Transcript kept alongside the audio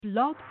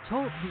Blog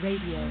Talk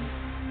Radio.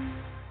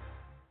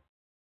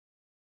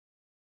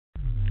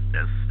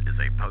 This is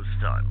a Post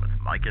Time with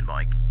Mike and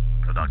Mike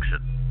production.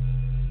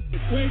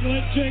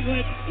 Wiglet,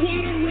 Jiglet,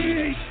 what a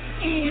race!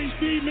 Always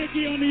be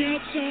Mickey on the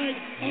outside.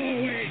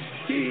 Always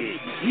be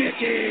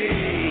Mickey!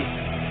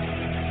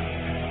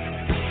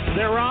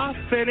 They're off,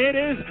 and it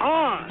is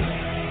on.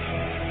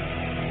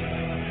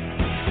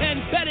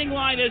 And Betting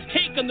Line has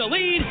taken the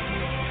lead.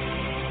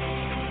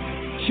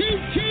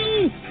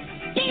 Choo-choo!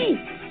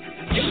 Boom!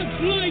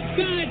 Just like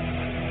that!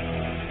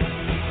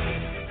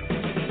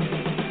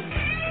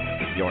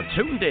 You're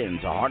tuned in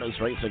to Harness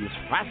Racing's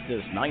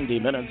fastest 90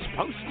 minutes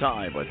Post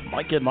Time with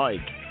Mike and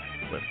Mike,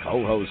 with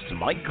co-hosts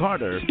Mike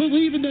Carter.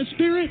 Believe in the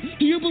spirit?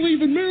 Do you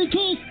believe in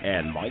miracles?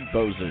 And Mike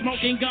Bozich.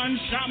 Smoking Gun,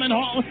 Shaman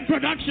Hall,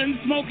 production.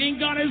 Smoking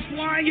Gun is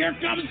flying. Here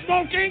comes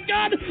Smoking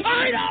Gun.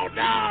 I don't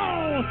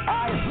know.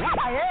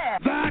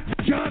 That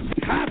just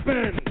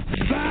happened.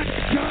 That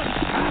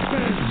just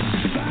happened.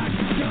 That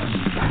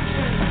just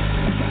happened.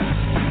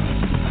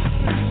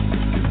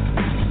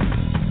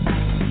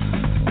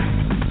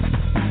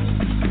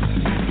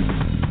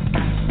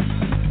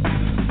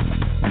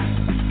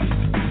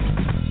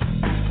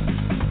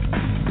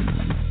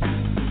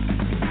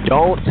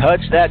 Don't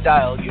touch that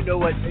dial. You know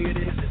what day it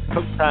is. It's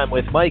Post Time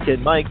with Mike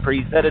and Mike,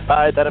 presented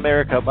by That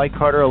America. Mike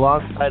Carter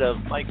alongside of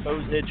Mike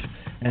Bozich.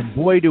 And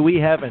boy, do we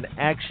have an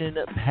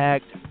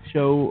action-packed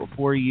show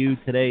for you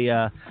today,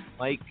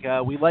 Mike.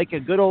 We like a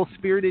good old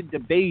spirited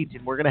debate,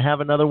 and we're going to have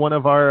another one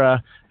of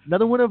our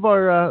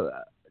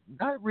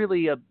not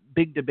really a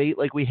big debate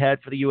like we had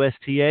for the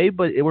USTA,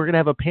 but we're going to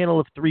have a panel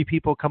of three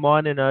people come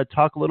on and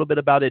talk a little bit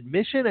about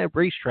admission at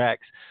racetracks.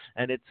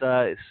 And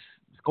it's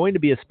going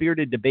to be a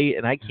spirited debate,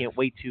 and I can't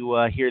wait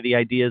to hear the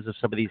ideas of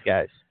some of these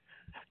guys.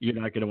 You're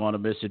not going to want to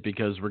miss it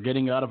because we're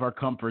getting out of our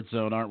comfort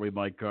zone, aren't we,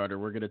 Mike Carter?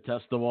 We're going to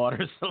test the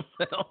waters a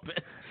little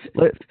bit.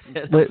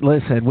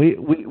 Listen,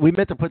 we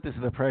meant to put this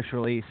in the press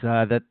release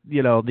that,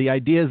 you know, the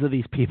ideas of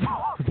these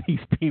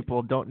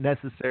people don't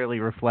necessarily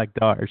reflect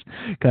ours,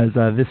 because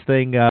this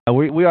thing,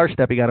 we are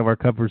stepping out of our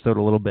comfort zone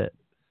a little bit.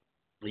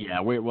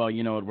 Yeah, well,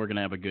 you know what, we're going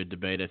to have a good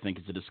debate. I think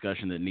it's a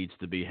discussion that needs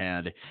to be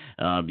had,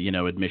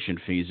 admission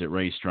fees at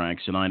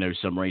racetracks. And I know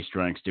some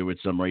racetracks do it,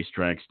 some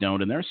racetracks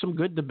don't. And there's some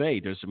good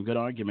debate. There's some good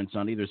arguments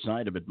on either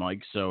side of it,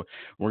 Mike. So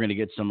we're going to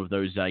get some of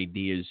those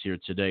ideas here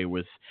today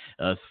with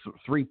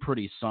three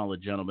pretty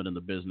solid gentlemen in the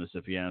business,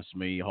 if you ask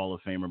me. Hall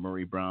of Famer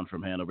Murray Brown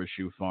from Hanover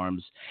Shoe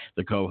Farms,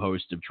 the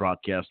co-host of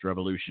Trotcast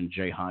Revolution,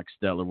 Jay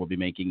Hochsteller, will be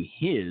making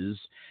his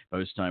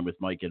Post Time with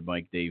Mike and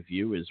Mike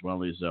debut, as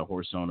well as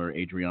horse owner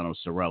Adriano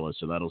Sorella.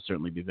 So that'll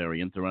certainly be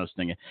very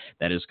interesting.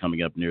 That is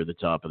coming up near the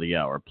top of the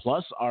hour.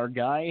 Plus, our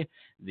guy,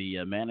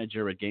 the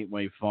manager at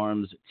Gateway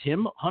Farms,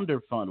 Tim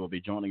Hundertpfund, will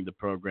be joining the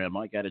program.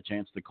 I got a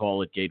chance to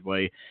call at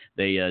Gateway.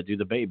 They do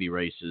the baby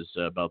races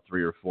about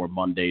 3 or 4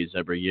 Mondays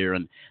every year,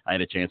 and I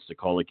had a chance to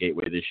call at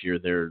Gateway this year.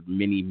 Their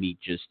mini meet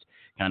just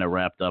kind of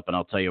wrapped up, and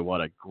I'll tell you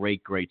what, a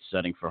great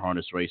setting for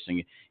harness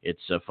racing.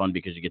 It's fun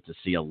because you get to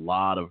see a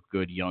lot of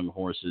good young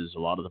horses, a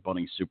lot of the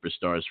budding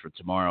superstars for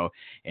tomorrow,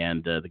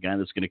 and the guy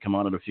that's going to come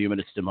on in a few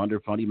minutes, Tim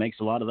Hundertpfund, he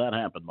makes a lot of that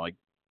happen, Mike.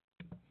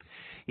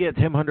 Yeah,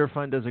 Tim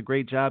Hundertpfund does a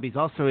great job. He's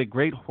also a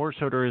great horse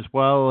owner as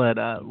well.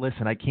 And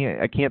listen, I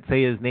can't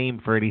say his name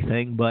for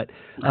anything, but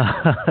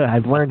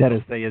I've learned how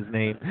to say his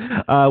name.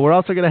 We're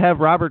also going to have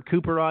Robert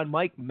Cooper on.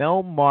 Mike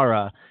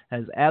Mara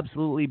has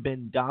absolutely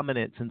been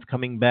dominant since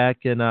coming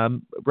back,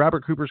 and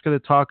Robert Cooper's going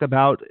to talk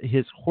about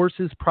his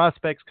horses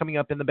prospects coming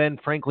up in the Ben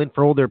Franklin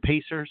for older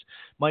pacers.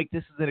 Mike,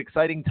 this is an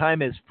exciting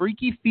time as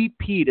Freaky Feet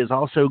Pete is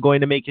also going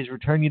to make his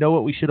return. You know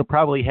what? We should have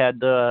probably had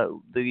the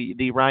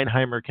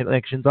Reinheimer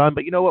connections on,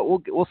 but you know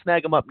what? We'll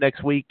snag him up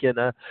next week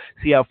and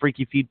see how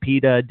Freaky Feet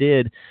Pete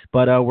did.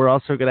 But we're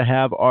also going to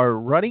have our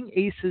Running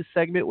Aces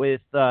segment with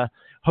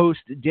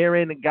host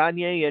Darin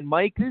Gagne. And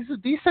Mike,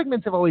 these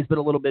segments have always been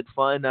a little bit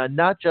fun,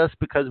 not just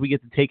because we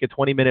get to take a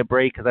 20-minute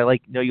break, because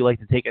know you like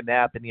to take a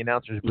nap in the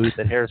announcer's booth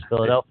at Harris,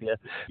 Philadelphia,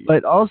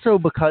 but also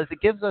because it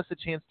gives us a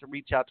chance to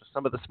reach out to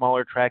some of the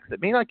smaller tracks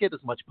that may not get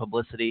as much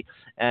publicity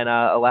and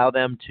allow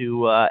them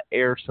to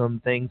air some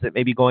things that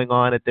may be going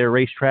on at their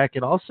racetrack,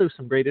 and also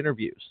some great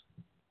interviews.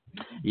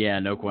 Yeah,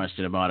 no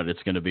question about it.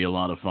 It's going to be a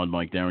lot of fun.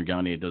 Mike Darin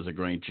Gagne does a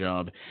great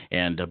job.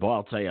 And, boy,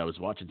 I'll tell you, I was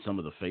watching some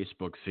of the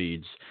Facebook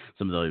feeds,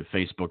 some of the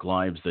Facebook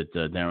Lives that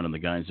Darin and the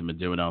guys have been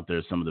doing out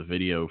there, some of the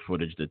video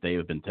footage that they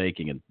have been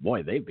taking. And,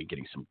 boy, they've been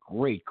getting some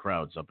great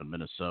crowds up in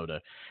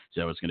Minnesota.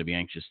 So I was going to be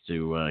anxious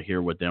to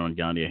hear what Darin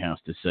Gagne has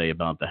to say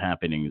about the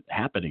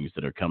happenings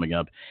that are coming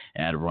up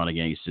at Running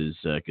Aces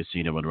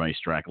Casino and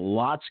Racetrack.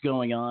 Lots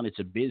going on. It's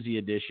a busy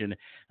edition.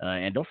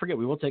 And don't forget,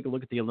 we will take a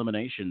look at the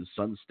eliminations.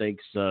 Sun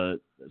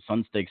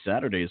Stakes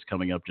Saturday is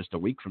coming up just a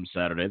week from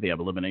Saturday. They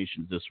have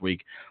eliminations this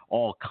week.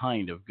 All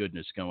kind of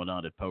goodness going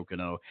on at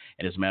Pocono.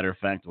 And as a matter of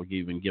fact, we'll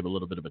even give a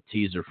little bit of a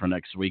teaser for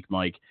next week,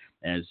 Mike,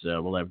 as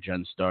we'll have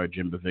Jen Starr,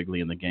 Jim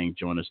Bavigli, and the gang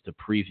join us to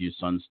preview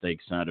Sun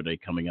Stakes Saturday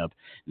coming up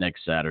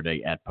next Saturday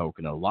at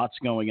Pocono. Lots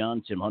going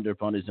on. Tim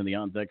Hundertpfund is in the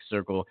on-deck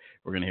circle.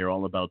 We're going to hear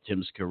all about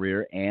Tim's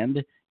career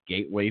and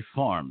Gateway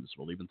Farms.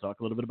 We'll even talk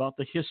a little bit about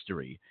the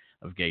history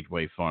of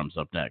Gateway Farms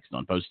up next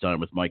on Post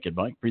Time with Mike and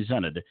Mike,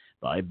 presented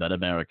by Bet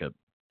America.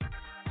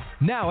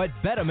 Now at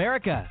Bet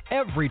America,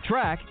 every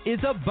track is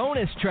a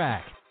bonus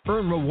track.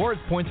 Earn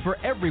rewards points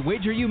for every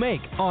wager you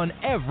make on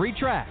every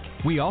track.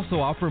 We also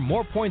offer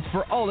more points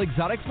for all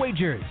exotics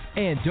wagers.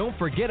 And don't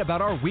forget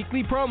about our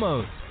weekly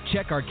promos.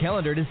 Check our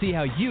calendar to see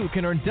how you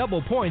can earn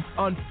double points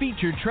on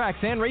featured tracks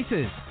and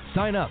races.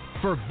 Sign up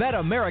for Bet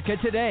America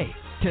today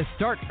to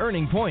start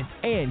earning points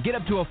and get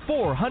up to a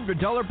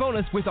 $400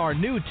 bonus with our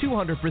new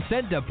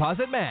 200%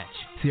 deposit match.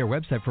 See our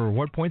website for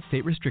reward points,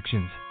 state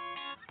restrictions.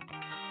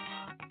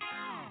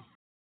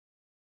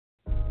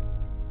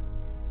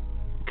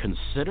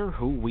 Consider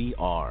who we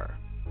are.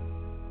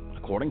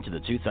 According to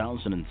the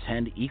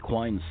 2010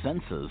 Equine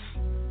Census,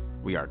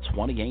 we are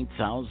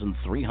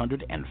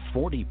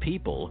 28,340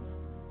 people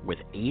with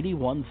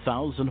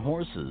 81,000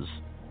 horses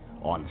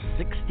on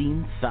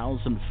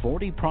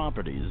 16,040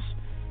 properties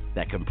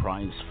that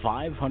comprise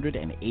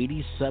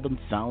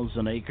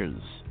 587,000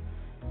 acres.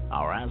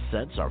 Our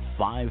assets are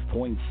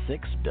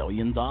 $5.6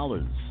 billion.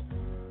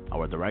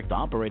 Our direct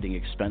operating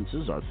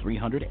expenses are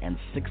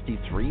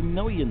 $363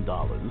 million.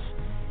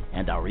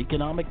 And our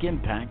economic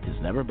impact has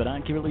never been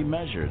accurately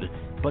measured,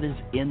 but is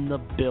in the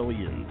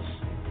billions.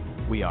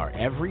 We are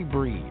every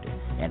breed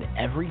and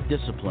every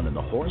discipline in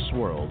the horse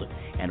world,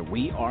 and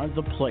we are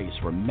the place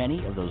where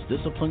many of those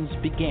disciplines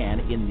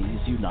began in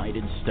these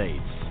United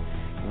States.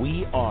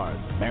 We are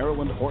the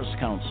Maryland Horse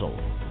Council.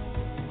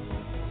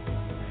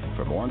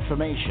 For more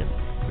information,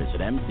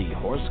 visit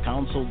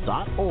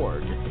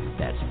mdhorsecouncil.org.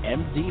 That's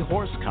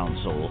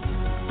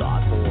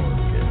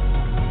mdhorsecouncil.org.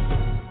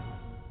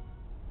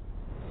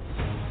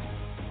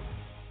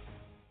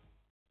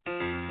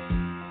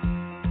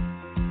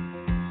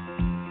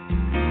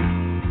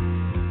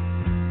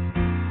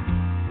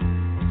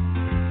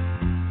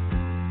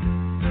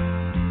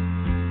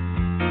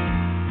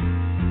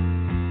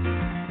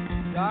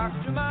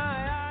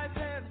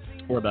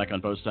 We're back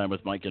on Post Time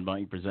with Mike and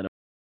Mike, presented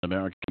by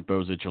American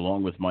Postage,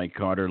 along with Mike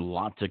Carter. A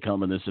lot to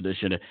come in this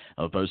edition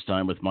of Post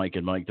Time with Mike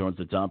and Mike. Towards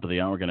the top of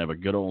the hour, we're going to have a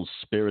good old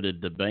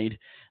spirited debate,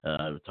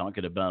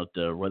 talking about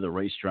whether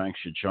racetracks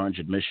should charge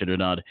admission or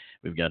not.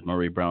 We've got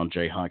Murray Brown,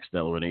 Jay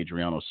Hoxteller, and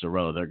Adriano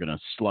Sorella. They're going to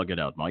slug it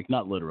out, Mike.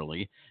 Not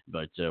literally,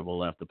 but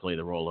we'll have to play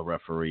the role of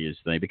referee as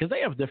they, because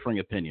they have differing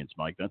opinions,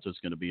 Mike. That's what's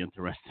going to be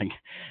interesting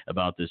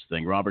about this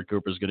thing. Robert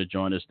Cooper's going to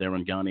join us.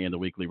 Darin Gagne in the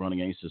weekly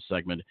Running Aces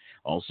segment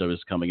also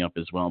is coming up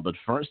as well. But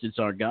first, it's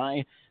our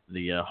guy,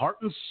 the heart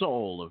and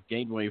soul of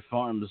Gateway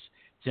Farms,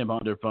 Tim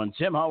Hundertpfund.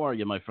 Tim, how are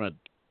you, my friend?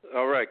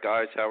 All right,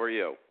 guys. How are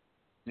you?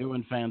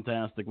 Doing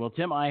fantastic. Well,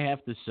 Tim, I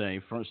have to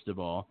say, first of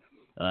all,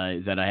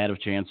 that I had a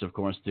chance, of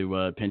course,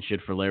 to pinch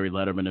hit for Larry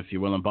Letterman, if you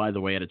will. And by the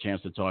way, I had a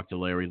chance to talk to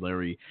Larry.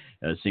 Larry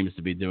seems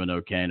to be doing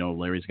okay. I know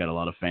Larry's got a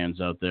lot of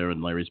fans out there,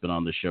 and Larry's been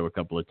on the show a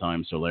couple of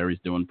times, so Larry's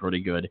doing pretty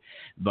good.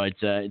 But,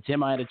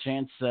 Tim, I had a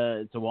chance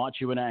to watch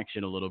you in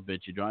action a little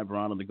bit. You drive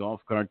around on the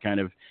golf cart, kind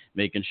of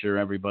making sure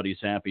everybody's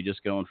happy,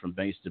 just going from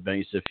base to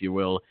base, if you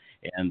will.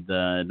 And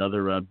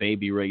another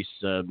baby race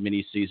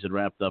mini-season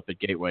wrapped up at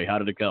Gateway. How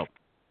did it go?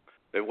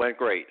 It went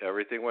great.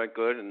 Everything went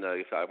good, and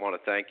I want to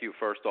thank you,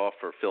 first off,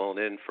 for filling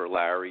in for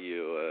Larry.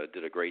 You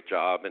did a great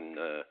job, and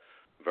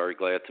very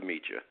glad to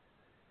meet you.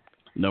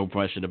 No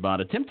question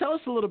about it. Tim, tell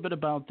us a little bit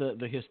about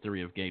the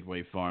history of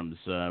Gateway Farms.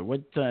 Tell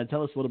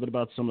us a little bit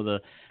about some of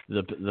the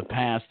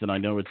past, and I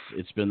know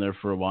it's been there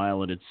for a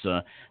while, and it's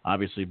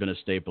obviously been a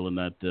staple in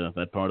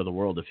that part of the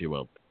world, if you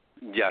will.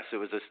 Yes, it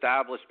was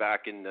established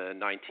back in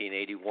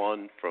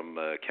 1981 from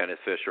Kenneth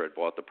Fisher had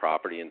bought the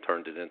property and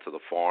turned it into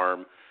the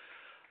farm.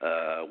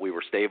 We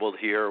were stabled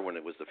here when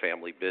it was the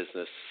family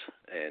business,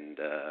 and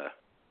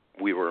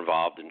we were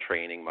involved in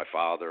training. My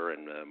father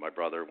and my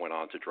brother went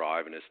on to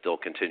drive and is still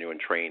continuing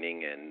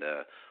training, and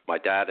my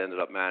dad ended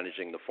up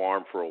managing the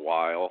farm for a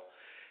while.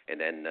 And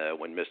then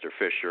when Mr.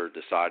 Fisher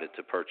decided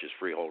to purchase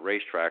Freehold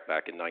Racetrack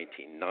back in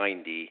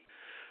 1990,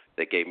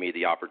 they gave me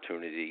the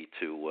opportunity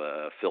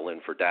to fill in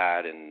for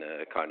Dad and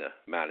kind of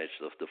manage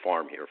the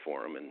farm here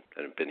for him, and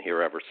I've been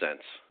here ever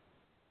since.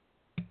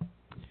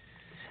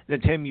 Now,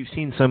 Tim, you've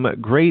seen some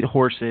great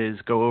horses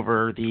go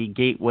over the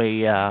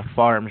Gateway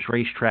Farms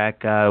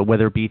racetrack,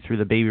 whether it be through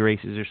the baby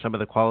races or some of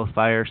the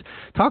qualifiers.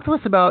 Talk to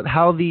us about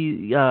how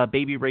the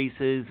baby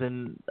races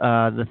and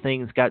the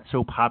things got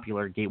so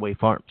popular at Gateway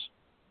Farms.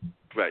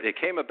 Right. It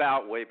came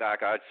about way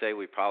back. I'd say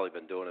we've probably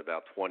been doing it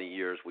about 20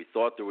 years. We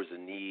thought there was a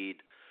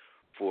need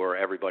for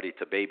everybody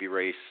to baby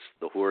race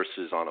the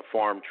horses on a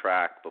farm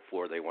track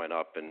before they went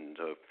up and,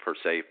 per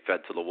se,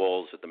 fed to the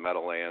wolves at the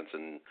Meadowlands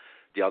and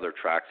the other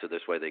tracks, so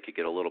this way they could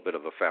get a little bit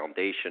of a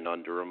foundation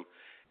under them,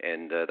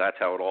 and that's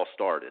how it all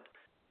started.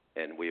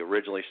 And we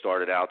originally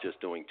started out just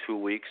doing 2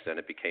 weeks, then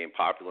it became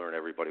popular, and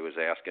everybody was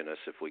asking us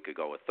if we could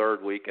go a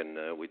third week, and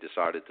we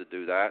decided to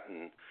do that,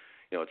 and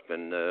it's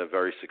been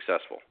very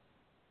successful.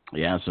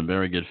 Yeah, some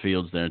very good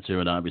fields there too,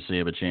 and obviously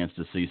have a chance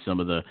to see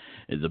some of the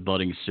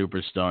budding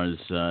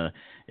superstars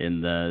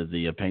in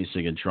the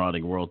pacing and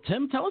trotting world.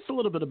 Tim, tell us a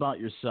little bit about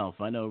yourself.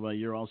 I know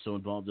you're also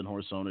involved in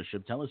horse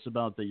ownership. Tell us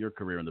about your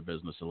career in the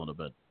business a little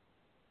bit.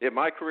 Yeah,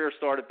 my career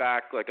started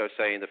back, like I was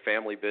saying, the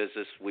family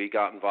business. We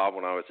got involved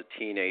when I was a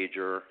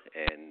teenager,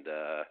 and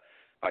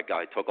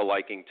I took a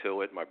liking to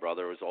it. My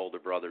brother was older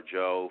brother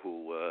Joe,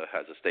 who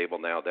has a stable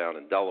now down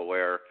in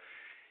Delaware.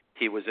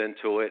 He was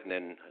into it, and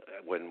then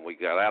when we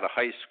got out of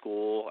high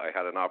school, I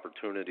had an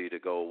opportunity to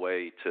go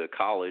away to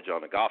college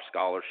on a golf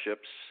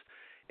scholarships,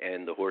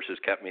 and the horses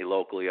kept me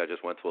locally. I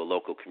just went to a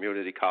local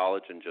community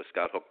college and just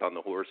got hooked on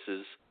the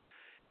horses.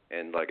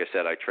 And like I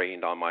said, I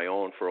trained on my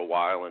own for a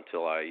while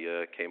until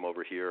I came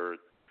over here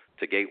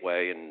to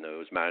Gateway and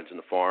was managing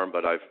the farm.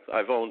 But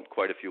I've owned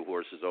quite a few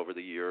horses over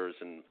the years,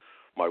 and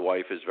my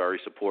wife is very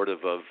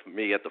supportive of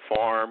me at the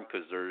farm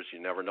because you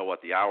never know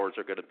what the hours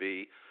are going to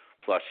be.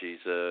 Plus, she's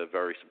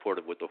very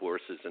supportive with the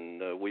horses,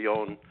 and we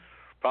own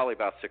probably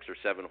about 6 or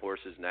 7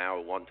 horses now.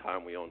 At one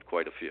time, we owned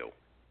quite a few.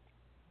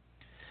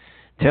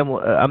 Tim,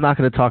 I'm not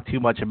going to talk too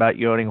much about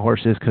you owning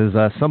horses because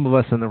some of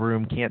us in the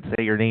room can't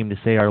say your name to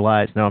save our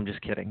lives. No, I'm just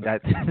kidding.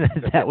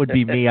 That would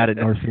be me out at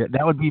Northfield.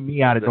 That would be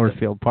me out at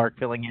Northfield Park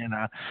filling in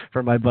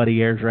for my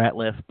buddy Ayers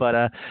Ratliff. But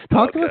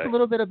talk to us a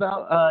little bit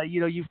about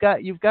you've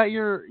got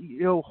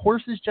your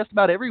horses just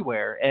about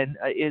everywhere, and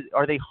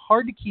are they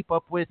hard to keep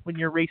up with when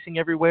you're racing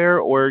everywhere,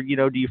 or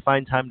do you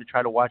find time to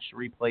try to watch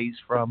the replays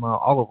from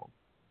all of them?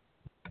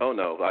 Oh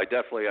no, I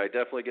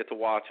definitely get to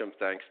watch them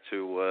thanks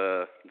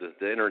to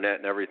the internet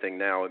and everything.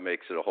 Now it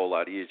makes it a whole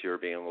lot easier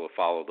being able to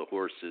follow the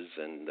horses,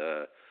 and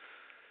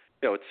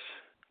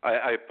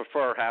I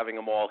prefer having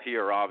them all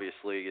here,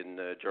 obviously in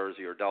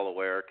Jersey or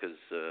Delaware, because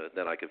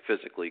then I can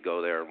physically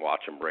go there and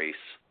watch them race.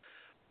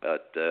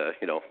 But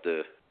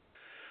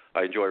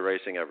I enjoy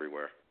racing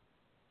everywhere.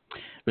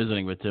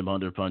 Visiting with Tim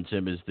Hundertpfund.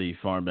 Tim is the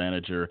farm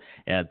manager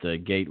at the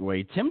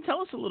Gateway. Tim,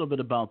 tell us a little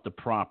bit about the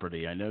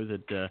property. I know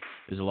that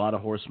there's a lot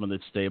of horsemen that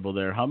stable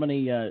there. How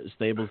many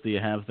stables do you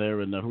have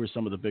there, and who are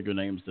some of the bigger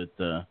names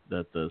that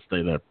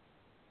stay there?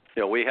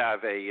 We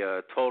have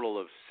a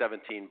total of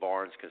 17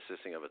 barns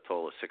consisting of a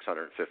total of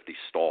 650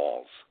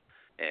 stalls.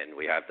 And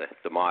we have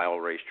the mile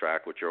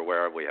racetrack, which you're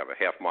aware of. We have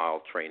a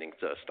half-mile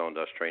stone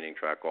dust training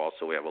track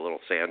also. We have a little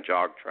sand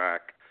jog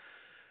track.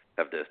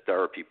 Have the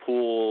therapy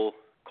pool,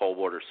 cold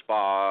water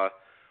spa.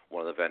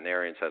 One of the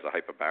veterinarians has a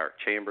hyperbaric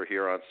chamber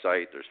here on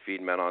site. There's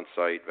feed men on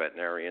site,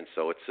 veterinarians.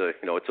 So it's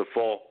a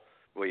full.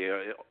 We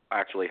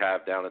actually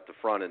have down at the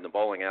front in the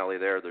bowling alley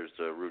there. There's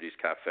Rudy's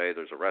Cafe.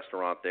 There's a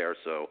restaurant there.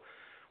 So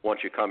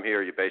once you come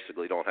here, you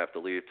basically don't have to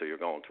leave till you're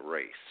going to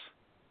race.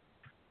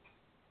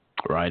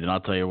 Right, and I'll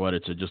tell you what,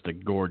 it's just a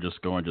gorgeous,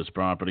 gorgeous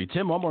property.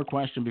 Tim, one more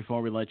question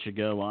before we let you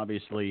go.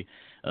 Obviously,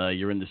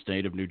 you're in the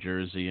state of New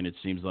Jersey, and it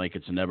seems like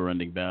it's a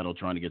never-ending battle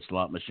trying to get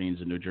slot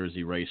machines in New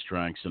Jersey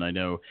racetracks, and I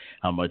know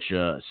how much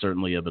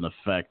certainly of an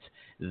effect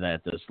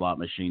that the slot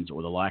machines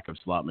or the lack of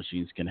slot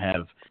machines can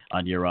have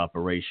on your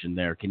operation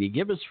there. Can you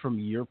give us, from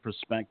your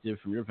perspective,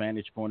 from your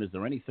vantage point, is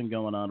there anything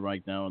going on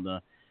right now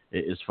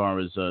as far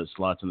as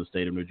slots in the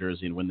state of New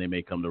Jersey and when they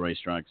may come to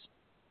racetracks?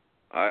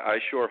 I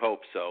sure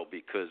hope so,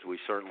 because we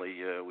certainly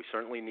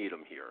need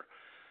them here.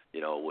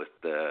 With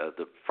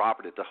the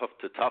property,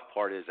 the tough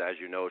part is, as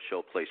you know,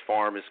 Show Place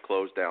Farm is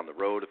closed down the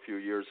road a few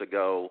years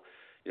ago.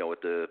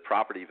 With the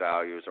property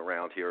values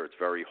around here, it's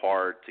very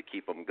hard to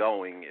keep them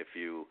going if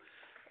you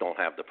don't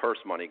have the purse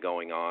money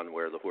going on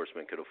where the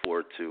horsemen could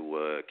afford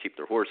to keep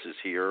their horses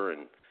here,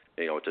 and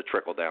it's a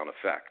trickle down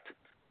effect.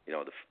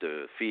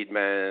 The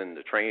feedmen,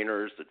 the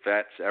trainers, the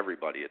vets,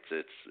 everybody.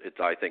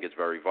 I think it's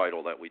very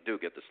vital that we do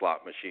get the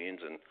slot machines,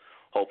 and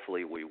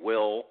hopefully we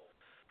will.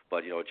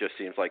 But it just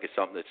seems like it's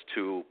something that's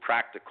too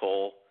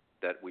practical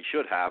that we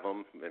should have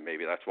them, and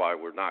maybe that's why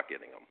we're not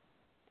getting them.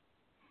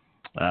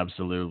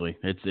 Absolutely,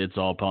 it's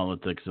all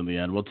politics in the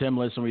end. Well, Tim,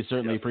 listen, we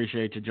certainly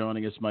appreciate you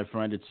joining us, my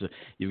friend.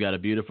 You've got a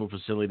beautiful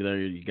facility there.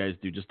 You guys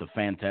do just a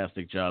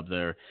fantastic job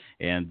there,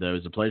 and it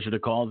was a pleasure to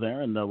call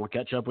there, and we'll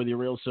catch up with you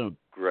real soon.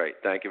 Great,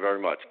 thank you very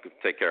much.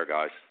 Take care,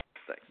 guys.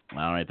 Thanks.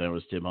 All right, that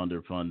was Tim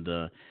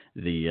Hundertpfund,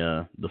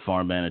 the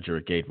farm manager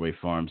at Gateway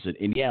Farms.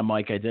 And yeah,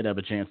 Mike, I did have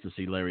a chance to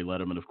see Larry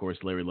Letterman. Of course,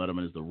 Larry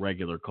Letterman is the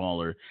regular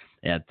caller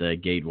at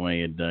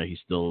Gateway, and he's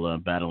still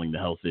battling the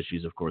health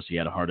issues. Of course, he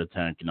had a heart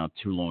attack not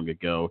too long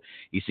ago.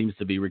 He seems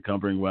to be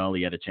recovering well.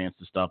 He had a chance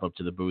to stop up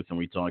to the booth, and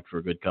we talked for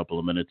a good couple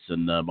of minutes.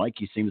 And Mike,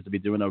 he seems to be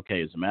doing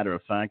okay. As a matter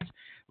of fact,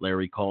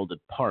 Larry called at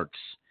Parks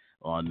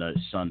on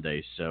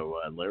Sunday. So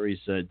Larry's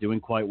doing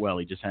quite well.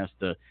 He just has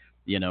to,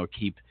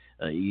 keep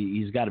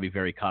he's got to be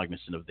very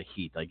cognizant of the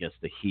heat. I guess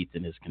the heat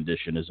in his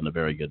condition isn't a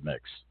very good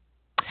mix.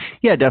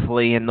 Yeah,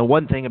 definitely. And the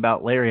one thing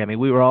about Larry, I mean,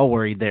 we were all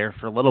worried there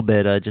for a little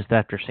bit. Just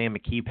after Sam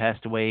McKee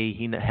passed away,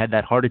 he had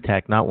that heart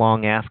attack not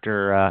long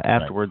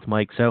afterwards,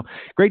 Mike. So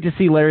great to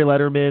see Larry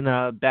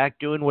Letterman back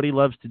doing what he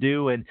loves to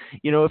do. And,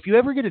 if you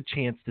ever get a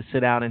chance to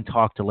sit down and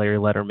talk to Larry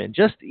Letterman,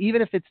 just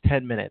even if it's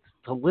 10 minutes,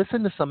 to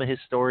listen to some of his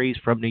stories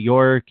from New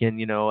York and,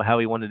 how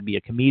he wanted to be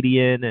a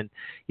comedian. And,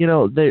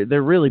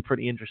 they're really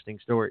pretty interesting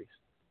stories.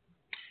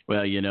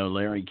 Well,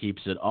 Larry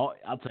keeps it all.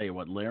 I'll tell you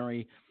what,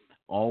 Larry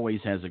always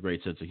has a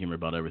great sense of humor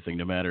about everything,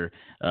 no matter,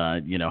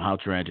 how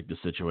tragic the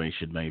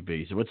situation may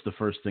be. So what's the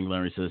first thing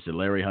Larry says to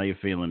Larry? How you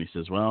feeling? He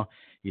says, well,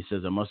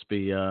 I must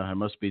be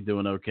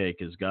doing okay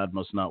because God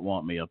must not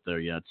want me up there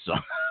yet. So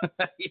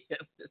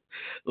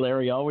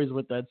Larry, always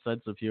with that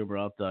sense of humor,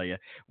 I'll tell you.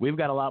 We've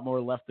got a lot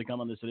more left to come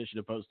on this edition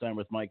of Post Time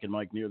with Mike and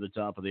Mike near the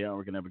top of the hour.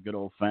 We're going to have a good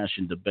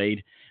old-fashioned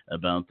debate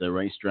about the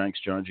racetracks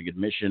charging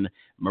admission.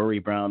 Murray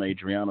Brown,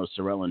 Adriano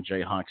Sorrell, and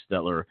Jay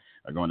Hochstetler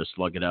are going to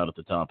slug it out at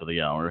the top of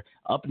the hour.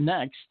 Up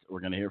next,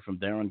 we're going to hear from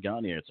Darin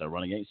Gagne. It's our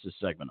Running Aces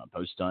segment on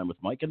Post Time with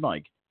Mike and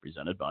Mike,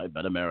 presented by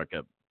Bet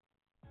America.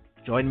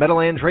 Join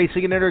Meadowlands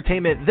Racing and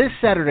Entertainment this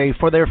Saturday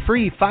for their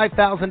free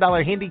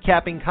 $5,000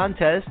 handicapping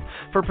contest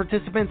for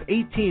participants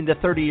 18 to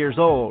 30 years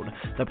old.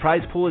 The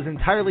prize pool is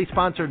entirely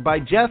sponsored by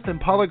Jeff and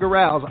Paula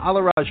Garral's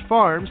Alarage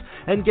Farms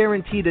and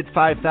guaranteed at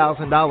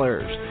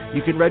 $5,000.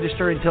 You can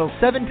register until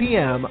 7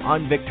 p.m.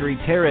 on Victory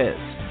Terrace.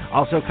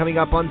 Also coming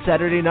up on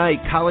Saturday night,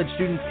 college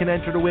students can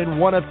enter to win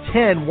one of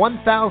 10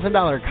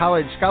 $1,000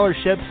 college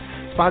scholarships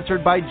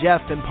sponsored by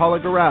Jeff and Paula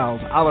Garral's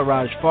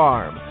Alarage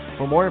Farm.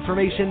 For more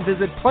information,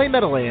 visit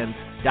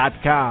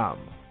PlayMeadowlands.com.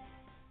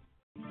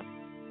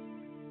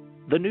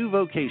 The New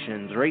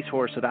Vocations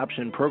Racehorse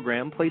Adoption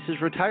Program places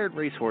retired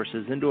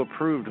racehorses into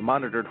approved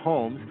monitored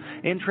homes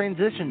and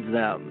transitions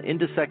them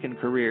into second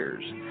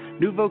careers.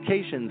 New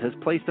Vocations has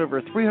placed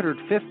over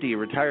 350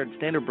 retired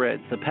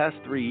standardbreds the past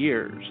 3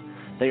 years.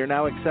 They are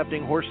now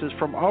accepting horses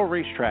from all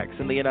racetracks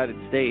in the United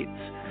States.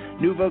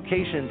 New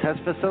Vocations has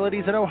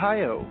facilities in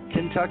Ohio,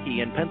 Kentucky,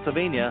 and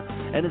Pennsylvania,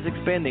 and is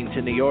expanding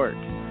to New York.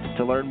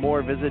 To learn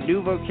more, visit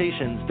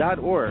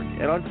newvocations.org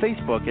and on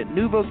Facebook at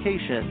New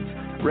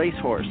Vocations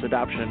Racehorse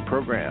Adoption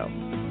Program.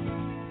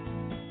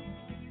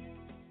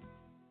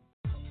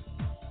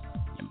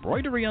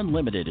 Embroidery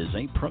Unlimited is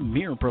a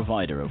premier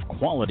provider of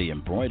quality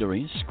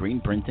embroidery,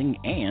 screen printing,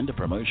 and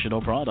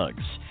promotional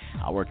products.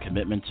 Our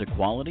commitment to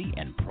quality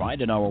and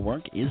pride in our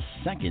work is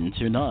second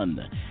to none.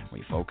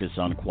 We focus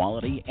on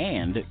quality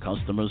and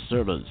customer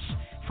service.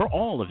 For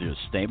all of your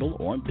stable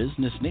or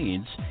business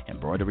needs,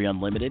 Embroidery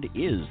Unlimited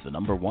is the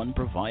 #1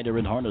 provider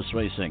in harness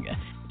racing.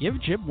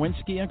 Give Jim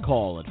Winsky a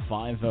call at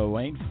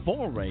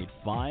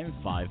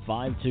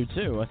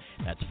 508-485-5522.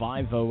 That's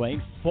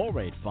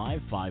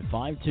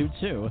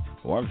 508-485-5522.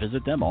 Or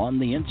visit them on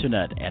the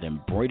internet at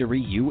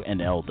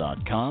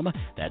embroideryunl.com.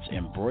 That's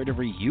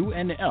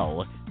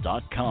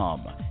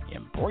embroideryunl.com.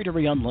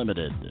 Embroidery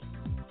Unlimited.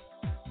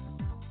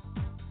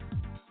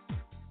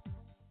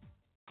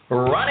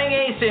 Running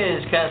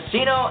Aces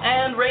Casino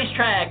and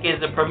Racetrack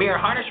is the premier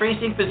harness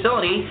racing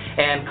facility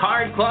and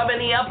card club in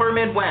the upper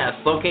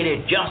Midwest,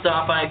 located just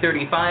off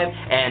I-35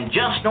 and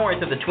just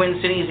north of the Twin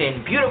Cities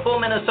in beautiful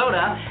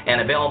Minnesota,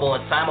 and available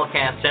at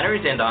simulcast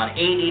centers and on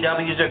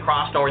ADWs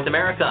across North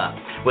America,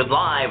 with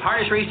live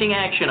harness racing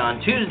action on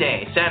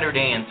Tuesday,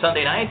 Saturday, and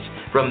Sunday nights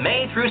from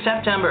May through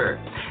September.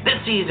 This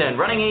season,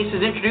 Running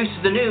Aces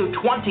introduces the new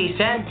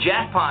 20-cent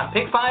jackpot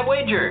Pick 5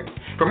 wager.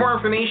 For more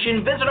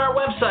information, visit our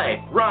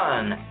website,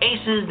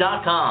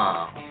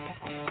 runaces.com.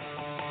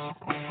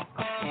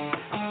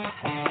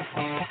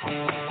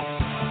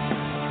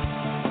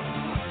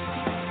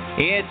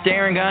 It's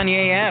Darin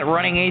Gagne at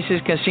Running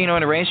Aces Casino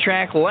and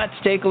Racetrack. Let's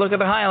take a look at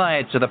the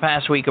highlights of the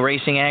past week of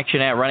racing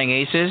action at Running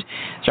Aces.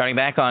 Starting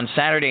back on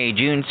Saturday,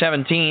 June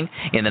 17,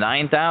 in the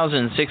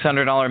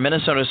 $9,600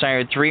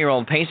 Minnesota-sired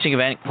 3-year-old pacing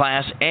event,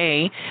 Class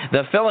A,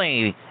 the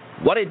filly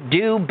What It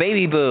Do,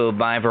 Baby Boo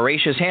by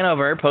Voracious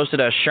Hanover posted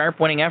a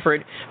sharp winning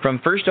effort from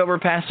first over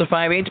past the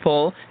 5/8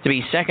 pole to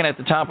be second at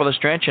the top of the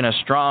stretch in a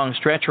strong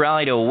stretch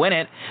rally to win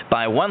it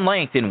by 1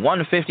 length in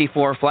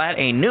 154 flat,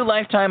 a new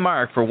lifetime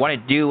mark for What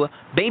It Do,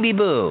 Baby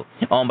Boo,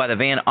 owned by the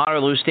Van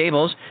Otterloo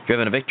Stables,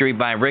 driven to victory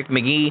by Rick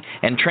McGee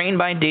and trained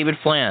by David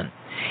Flynn.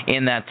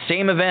 In that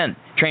same event,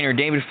 trainer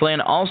David Flynn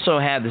also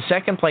had the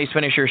second-place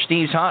finisher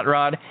Steve's Hot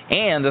Rod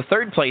and the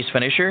third-place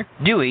finisher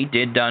Dewey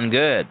Did Done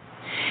Good.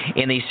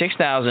 In the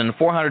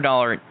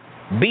 $6,400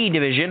 B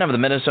division of the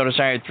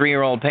Minnesota-sired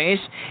 3-year-old pace,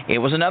 it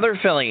was another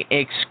filly,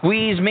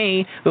 Excuse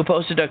Me, who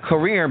posted a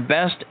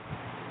career-best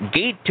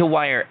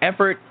gate-to-wire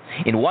effort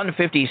in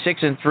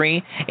 156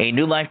 3, a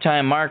new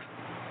lifetime mark,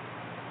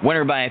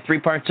 winner by 3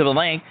 parts of a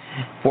length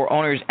for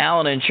owners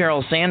Alan and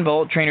Cheryl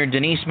Sandbolt, trainer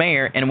Denise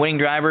Mayer, and winning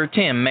driver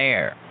Tim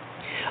Mayer.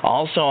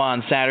 Also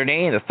on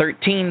Saturday, the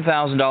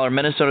 $13,000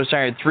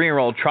 Minnesota-sired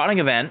 3-year-old trotting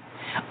event,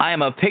 I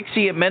Am a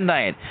Pixie at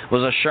Midnight,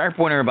 was a sharp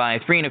winner by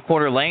 3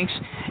 1/4 lengths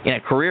in a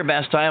career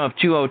best time of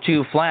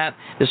 2:02 flat,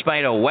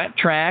 despite a wet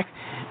track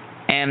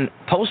and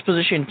post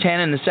position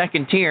 10 in the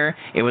second tier.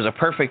 It was a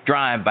perfect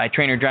drive by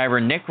trainer driver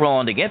Nick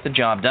Rowland to get the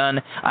job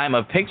done. I'm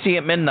a Pixie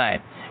at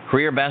Midnight,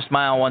 career best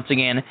mile once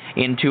again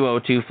in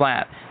 2:02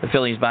 flat. The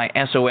fillies by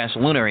SOS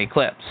Lunar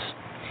Eclipse.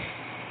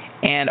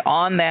 And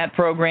on that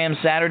program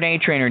Saturday,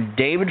 trainer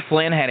David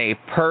Flynn had a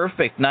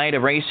perfect night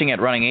of racing at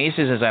Running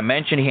Aces. As I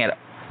mentioned, he had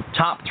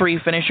top 3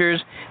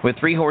 finishers with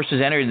 3 horses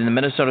entered in the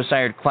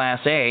Minnesota-sired Class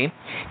A.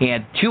 He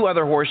had 2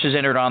 other horses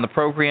entered on the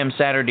program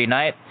Saturday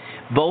night.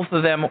 Both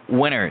of them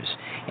winners.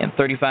 In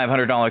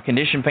 $3,500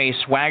 condition pace,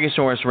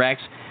 Swagasaurus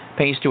Rex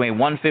paced to a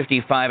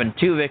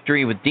 155-2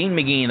 victory with Dean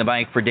McGee in the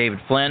bike for David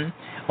Flynn.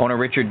 Owner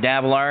Richard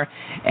Davilar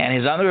and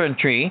his other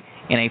entry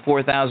in a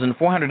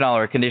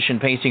 $4,400 condition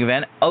pacing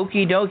event,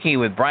 Okie Dokie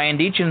with Brian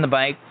Deitch in the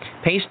bike,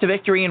 paced to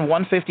victory in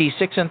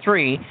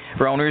 156-3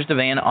 for owners the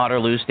Van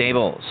Otterloo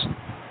Stables.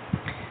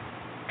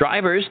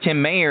 Drivers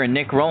Tim Mayer and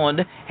Nick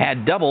Rowland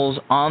had doubles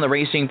on the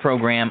racing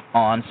program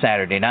on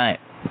Saturday night.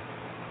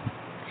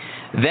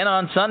 Then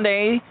on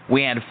Sunday,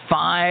 we had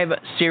 5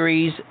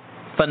 series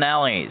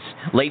finales.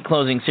 Late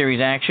closing series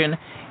action.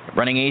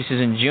 Running Aces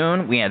in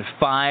June, we had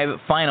 5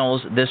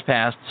 finals this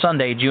past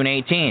Sunday, June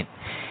 18th.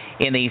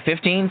 In the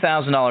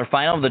 $15,000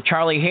 final of the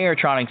Charlie Hare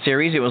Trotting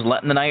Series, it was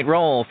letting the night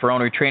roll for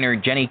owner-trainer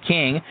Jenny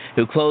King,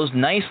 who closed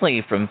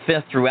nicely from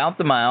 5th throughout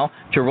the mile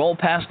to roll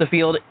past the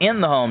field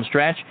in the home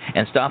stretch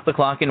and stop the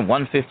clock in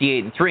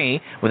 158-3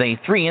 with a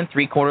 3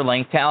 3/4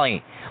 length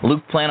tally.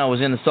 Luke Plano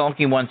was in the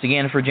sulky once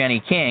again for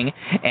Jenny King,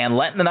 and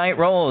letting the night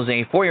roll is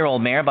a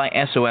 4-year-old mare by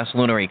SOS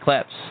Lunar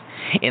Eclipse.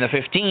 In the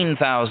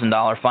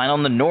 $15,000 final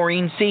in the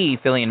Noreen C.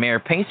 filly and mare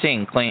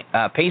pacing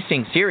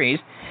series,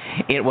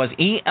 it was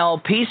E.L.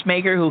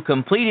 Peacemaker who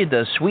completed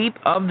the sweep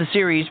of the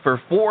series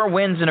for 4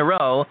 wins in a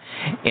row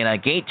in a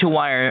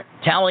gate-to-wire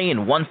tally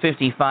in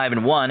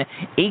 155-1,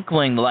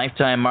 equaling the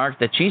lifetime mark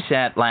that she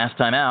set last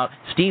time out.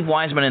 Steve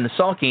Wiseman in the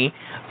sulky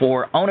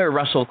for owner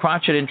Russell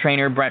Crotchet and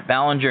trainer Brett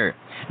Ballinger.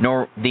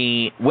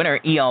 The winner,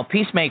 E.L.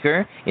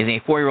 Peacemaker, is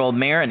a 4-year-old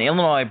mare in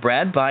Illinois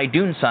bred by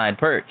Duneside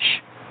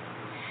Perch.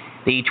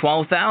 The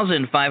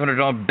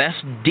 $12,500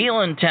 Best Deal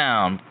in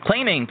Town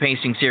claiming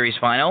pacing series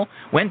final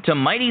went to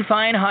Mighty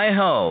Fine Hi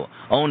Ho,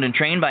 owned and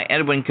trained by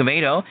Edwin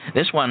Cavedo.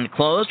 This one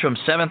closed from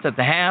 7th at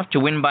the half to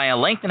win by a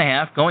length and a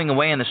half, going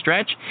away in the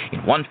stretch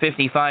in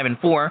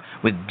 155-4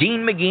 with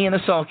Dean McGee in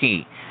the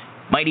sulky.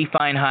 Mighty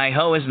Fine Hi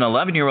Ho is an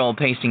 11-year-old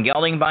pacing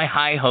gelding by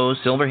Hi Ho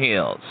Silver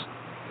Heels.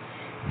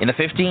 In the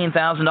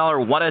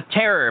 $15,000 What a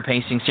Terror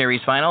pacing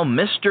series final,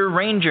 Mr.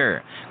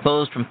 Ranger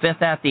closed from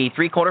 5th at the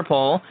 3/4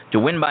 pole to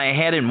win by a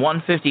head in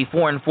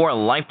 154-4, a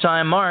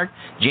lifetime mark.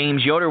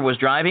 James Yoder was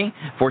driving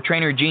for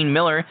trainer Gene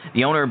Miller,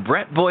 the owner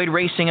Brett Boyd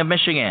Racing of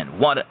Michigan.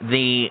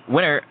 The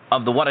winner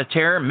of the What a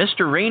Terror,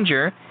 Mr.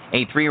 Ranger,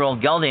 a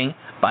 3-year-old gelding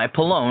by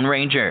Pallone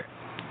Ranger.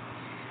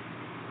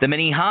 The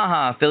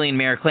Minnehaha filly and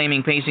mare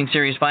claiming pacing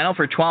series final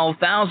for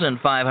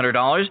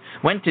 $12,500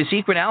 went to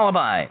Secret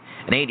Alibi,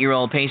 an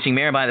 8-year-old pacing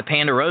mare by the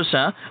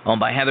Ponderosa,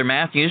 owned by Heather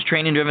Matthews,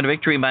 trained and driven to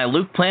victory by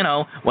Luke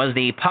Plano, was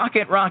the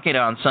Pocket Rocket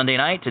on Sunday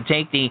night to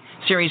take the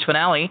series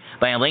finale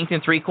by a length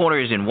and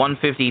 3/4 in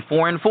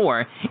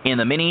 154-4 in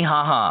the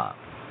Minnehaha.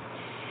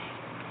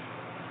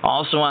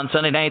 Also on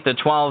Sunday night, the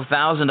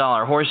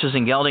 $12,000 Horses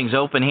and Geldings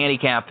Open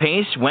Handicap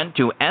Pace went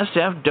to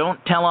SF Don't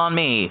Tell On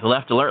Me, who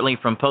left alertly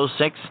from post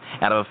 6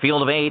 out of a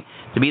field of 8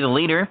 to be the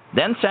leader,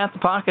 then sat the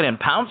pocket and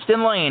pounced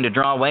in lane to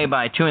draw away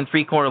by 2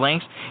 3/4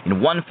 lengths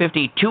in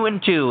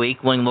 152-2,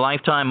 equaling the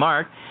lifetime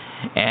mark,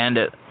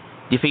 and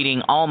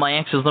defeating All My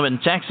Exes Live in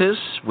Texas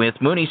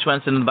with Mooney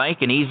Swenson in the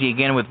bike and Easy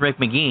Again with Rick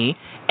McGee.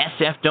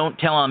 SF Don't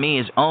Tell On Me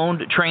is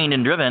owned, trained,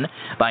 and driven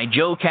by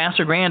Joe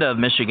Casagrande of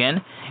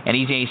Michigan, and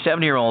he's a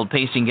 7-year-old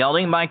pacing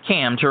gelding by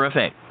Cam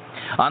Terrific.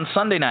 On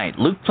Sunday night,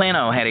 Luke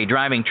Plano had a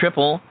driving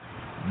triple.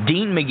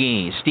 Dean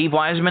McGee, Steve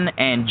Wiseman,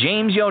 and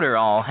James Yoder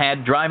all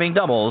had driving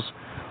doubles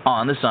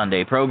on the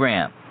Sunday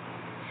program.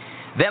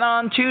 Then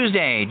on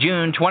Tuesday,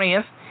 June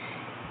 20th,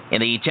 in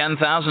the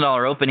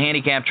 $10,000 Open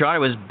Handicap Trot, it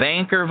was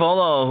Banker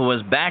Volo who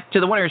was back to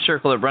the winner's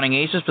circle at Running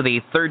Aces for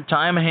the 3rd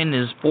time in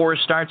his 4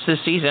 starts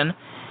this season.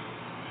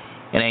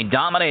 In a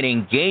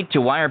dominating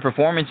gate-to-wire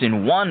performance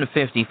in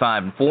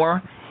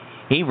 155-4,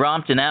 he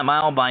romped in that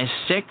mile by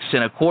 6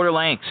 1/4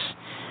 lengths.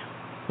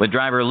 With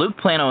driver Luke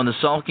Plano in the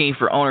sulky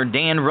for owner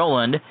Dan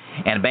Rowland,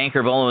 and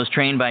Banker Volo is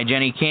trained by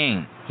Jenny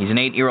King. He's an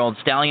 8-year-old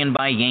stallion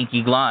by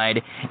Yankee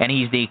Glide, and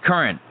he's the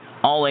current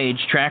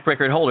all-age track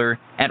record holder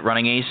at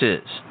Running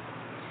Aces.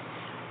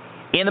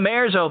 In the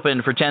Mares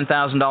Open for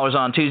 $10,000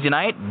 on Tuesday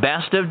night,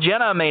 Best of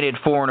Jenna made it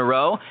 4 in a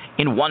row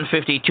in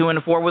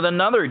 152-4 with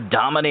another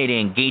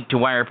dominating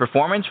gate-to-wire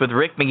performance with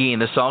Rick McGee in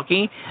the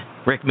sulky.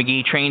 Rick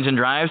McGee trains and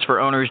drives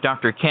for owners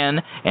Dr.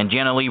 Ken and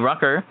Jenna Lee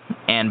Rucker,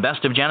 and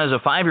Best of Jenna is a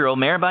 5-year-old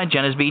mare by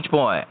Jenna's Beach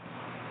Boy.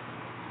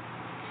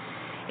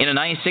 In a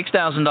nice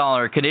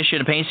 $6,000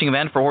 condition pacing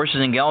event for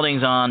horses and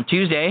geldings on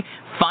Tuesday,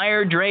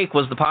 Fire Drake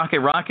was the Pocket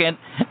Rocket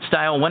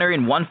style winner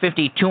in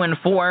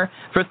 152-4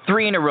 for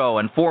 3 in a row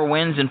and 4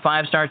 wins in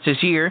 5 starts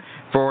this year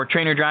for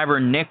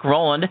trainer-driver Nick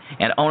Rowland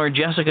and owner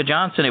Jessica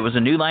Johnson. It was a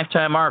new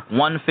lifetime mark,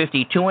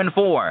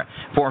 152-4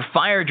 for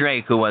Fire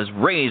Drake, who was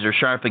razor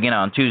sharp again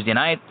on Tuesday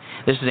night.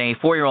 This is a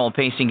 4-year-old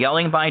pacing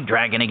gelding by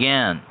Dragon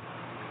Again.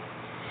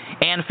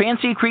 And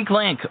Fancy Creek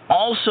Link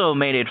also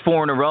made it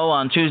 4 in a row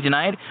on Tuesday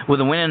night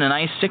with a win in a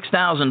nice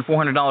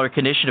 $6,400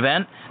 condition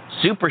event.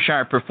 Super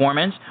sharp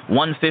performance,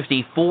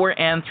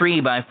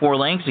 154-3 by 4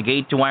 lengths, a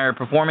gate-to-wire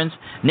performance.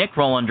 Nick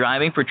Rowland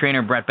driving for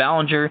trainer Brett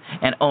Ballinger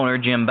and owner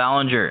Jim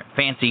Ballinger.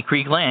 Fancy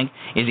Creek Link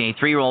is a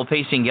 3-year-old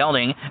pacing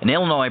gelding, an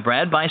Illinois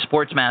bred by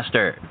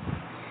Sportsmaster.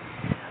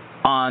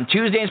 On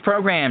Tuesday's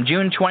program,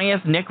 June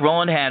 20th, Nick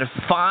Rowland had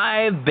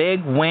 5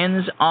 big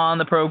wins on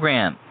the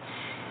program.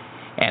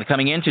 And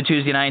coming into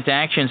Tuesday night's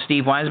action,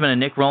 Steve Wiseman and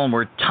Nick Rowland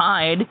were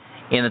tied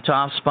in the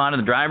top spot of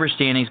the driver's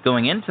standings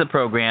going into the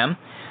program.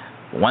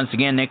 Once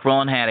again, Nick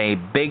Rowland had a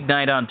big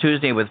night on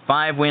Tuesday with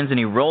 5 wins, and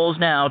he rolls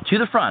now to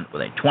the front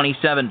with a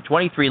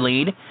 27-23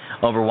 lead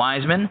over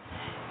Wiseman.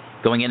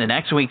 Going into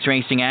next week's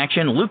racing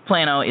action, Luke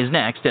Plano is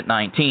next at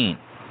 19.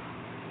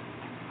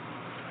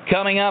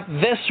 Coming up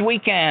this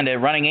weekend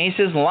at Running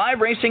Aces, live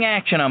racing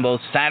action on both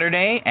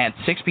Saturday at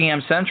 6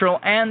 p.m. Central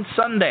and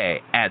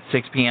Sunday at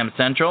 6 p.m.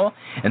 Central.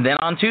 And then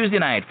on Tuesday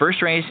night,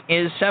 first race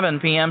is 7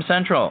 p.m.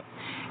 Central.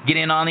 Get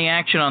in on the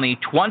action on the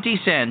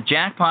 20-cent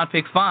Jackpot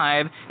Pick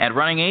 5 at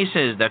Running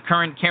Aces. The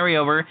current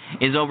carryover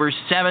is over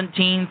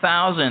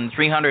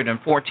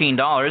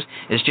 $17,314.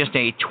 It's just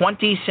a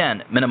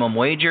 20-cent minimum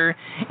wager,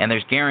 and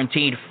there's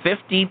guaranteed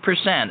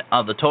 50%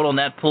 of the total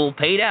net pool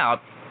paid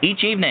out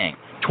each evening.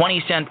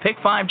 20-cent Pick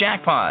 5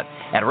 Jackpot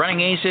at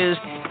Running Aces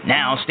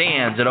now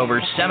stands at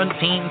over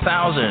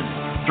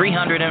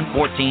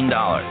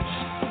 $17,314.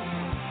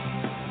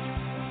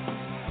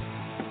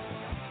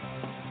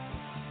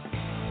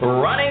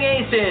 Running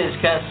Aces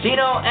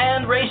Casino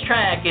and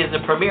Racetrack is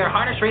the premier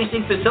harness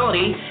racing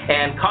facility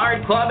and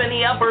card club in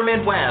the upper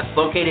Midwest,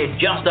 located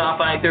just off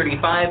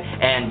I-35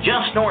 and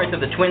just north of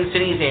the Twin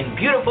Cities in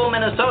beautiful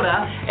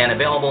Minnesota, and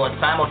available at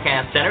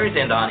simulcast centers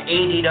and on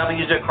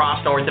ADWs across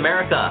North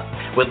America.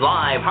 With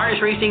live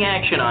harness racing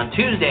action on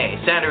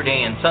Tuesday,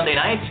 Saturday, and Sunday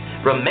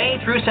nights from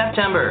May through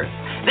September.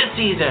 This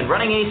season,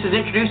 Running Aces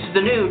introduces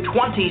the new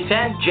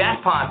 20-cent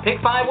Jackpot Pick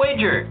 5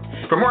 wager.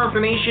 For more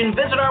information,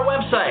 visit our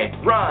website,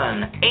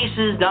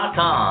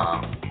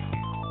 runaces.com.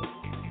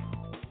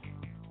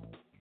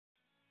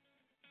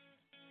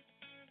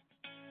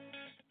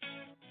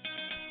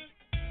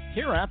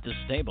 Here at the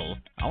stable,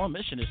 our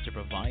mission is to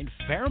provide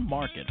fair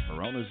market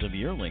for owners of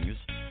yearlings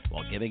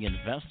while giving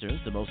investors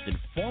the most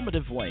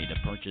informative way to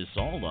purchase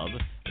all of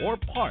or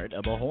part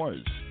of a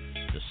horse.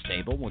 The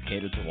stable will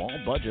cater to all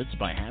budgets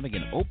by having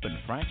an open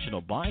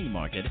fractional buying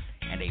market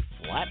and a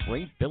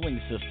flat-rate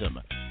billing system.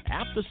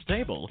 At the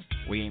stable,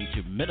 we aim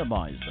to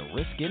minimize the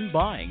risk in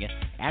buying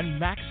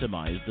and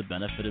maximize the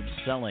benefit of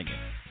selling.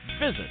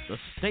 Visit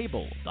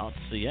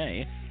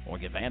thestable.ca or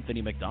give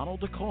Anthony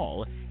McDonald a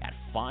call at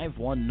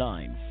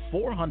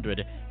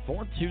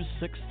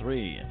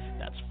 519-400-4263.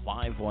 That's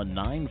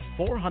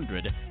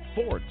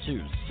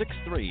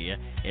 519-400-4263.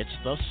 It's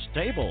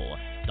thestable.ca.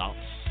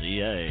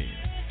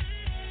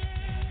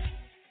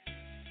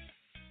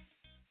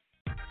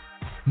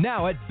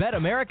 Now at Bet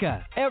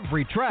America,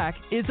 every track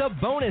is a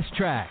bonus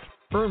track.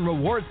 Earn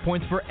rewards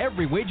points for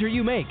every wager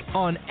you make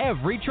on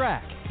every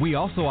track. We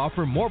also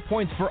offer more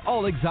points for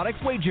all exotics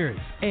wagers.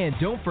 And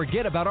don't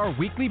forget about our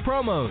weekly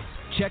promos.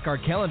 Check our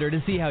calendar to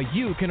see how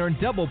you can earn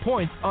double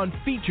points on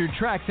featured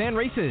tracks and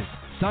races.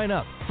 Sign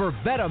up for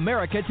Bet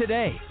America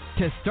today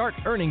to start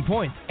earning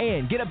points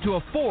and get up to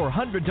a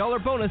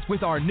 $400 bonus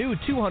with our new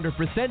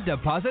 200%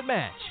 deposit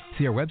match.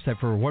 See our website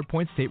for reward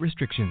points, state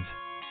restrictions.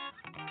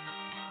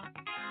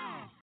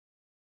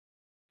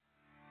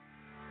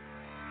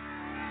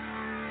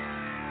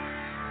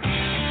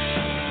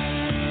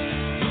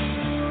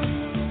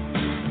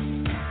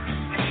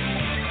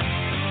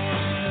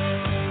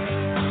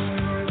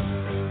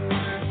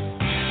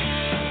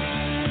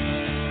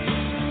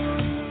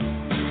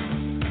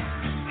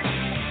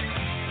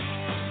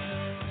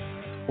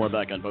 We're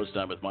back on Post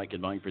Time with Mike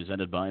and Mike,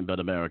 presented by Bet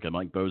America.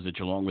 Mike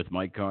Bozich along with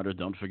Mike Carter.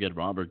 Don't forget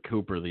Robert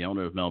Cooper, the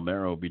owner of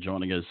Melmero, will be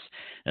joining us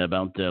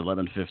about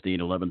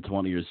 11:15,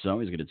 11:20 or so.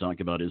 He's going to talk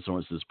about his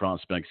horse's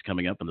prospects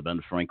coming up in the Ben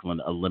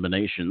Franklin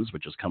Eliminations,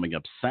 which is coming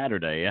up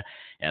Saturday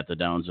at the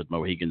Downs at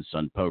Mohegan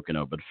Sun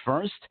Pocono. But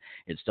first,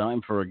 it's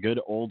time for a good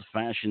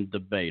old-fashioned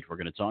debate. We're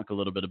going to talk a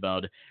little bit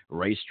about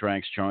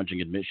racetracks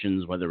charging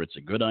admissions, whether it's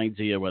a good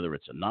idea, whether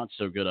it's a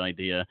not-so-good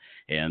idea,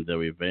 and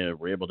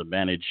we're able to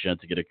manage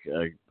to get a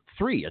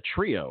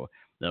trio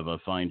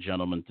of fine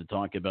gentlemen to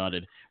talk about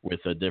it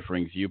with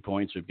differing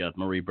viewpoints. We've got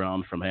Murray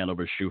Brown from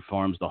Hanover Shoe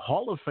Farms, the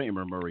Hall of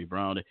Famer Murray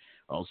Brown,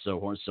 also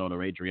horse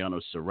owner Adriano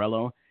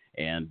Sorello,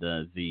 and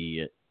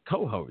the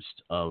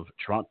co-host of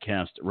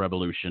Trotcast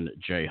Revolution,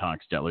 Jay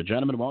Hochsteller.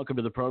 Gentlemen, welcome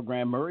to the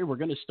program. Murray, we're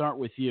going to start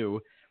with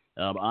you.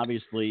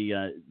 Obviously,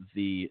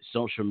 the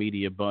social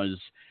media buzz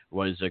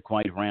was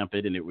quite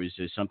rampant, and it was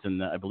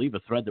something, I believe, a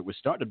thread that was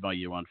started by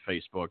you on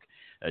Facebook,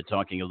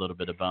 talking a little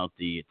bit about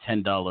the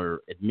 $10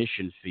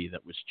 admission fee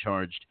that was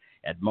charged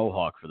at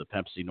Mohawk for the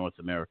Pepsi North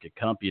America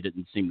Cup. You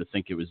didn't seem to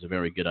think it was a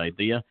very good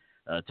idea.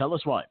 Tell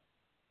us why.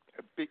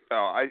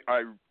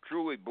 I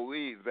truly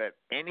believe that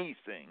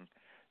anything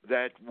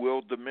that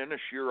will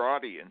diminish your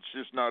audience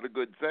is not a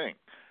good thing.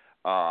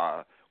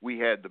 We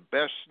had the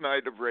best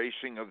night of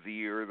racing of the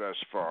year thus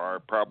far,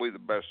 probably the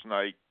best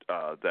night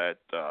that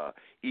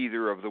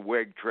either of the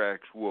WEG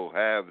tracks will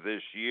have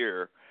this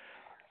year.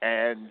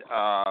 And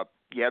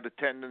yet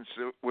attendance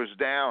was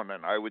down,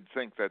 and I would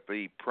think that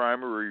the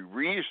primary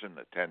reason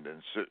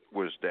attendance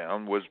was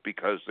down was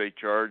because they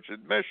charged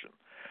admission.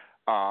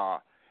 I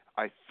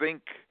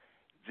think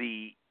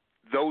the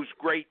those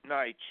great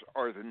nights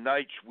are the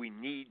nights we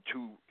need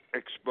to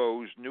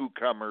expose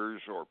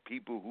newcomers or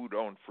people who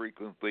don't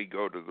frequently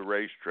go to the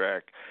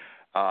racetrack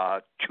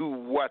to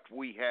what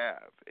we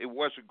have. It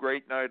was a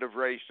great night of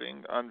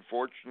racing.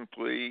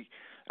 Unfortunately,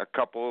 a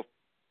couple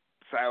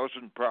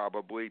thousand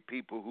probably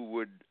people who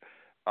would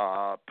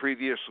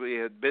previously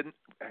had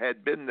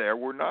been there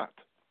were not.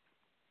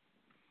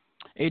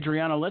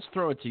 Adriano, let's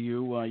throw it to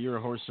you. You're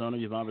a horse owner.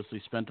 You've obviously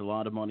spent a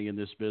lot of money in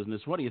this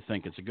business. What do you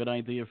think? It's a good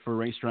idea for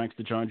racetracks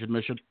to charge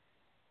admission?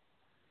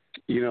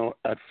 You know,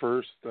 at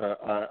first,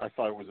 I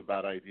thought it was a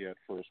bad idea at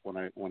first when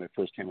I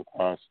first came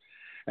across,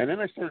 and then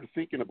I started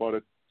thinking about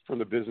it from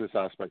the business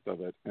aspect of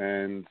it,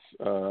 and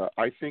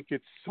I think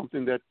it's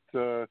something that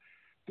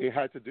they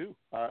had to do.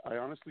 I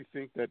honestly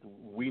think that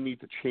we need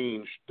to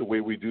change the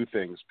way we do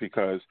things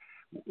because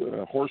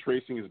horse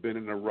racing has been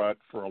in a rut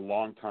for a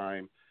long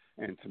time,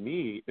 and to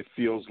me, it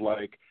feels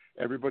like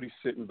everybody's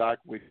sitting back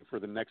waiting for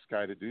the next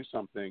guy to do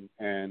something,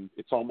 and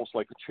it's almost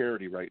like a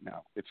charity right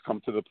now. It's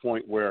come to the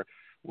point where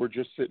we're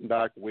just sitting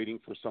back waiting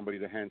for somebody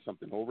to hand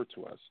something over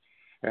to us.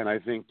 And I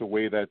think the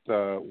way that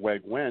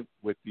WEG went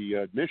with the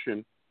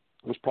admission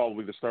was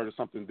probably the start of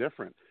something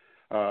different.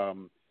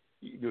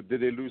 Did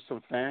they lose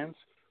some fans?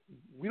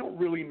 We don't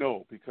really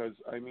know because,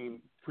 I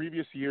mean,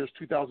 previous years,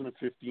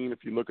 2015, if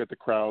you look at the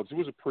crowds, it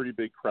was a pretty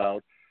big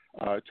crowd,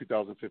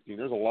 2015.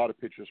 There's a lot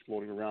of pictures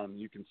floating around, and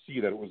you can see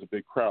that it was a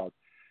big crowd.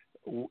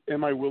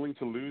 Am I willing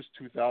to lose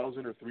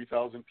 2,000 or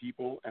 3,000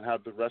 people and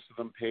have the rest of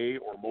them pay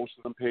or most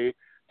of them pay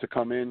to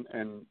come in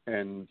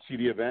and see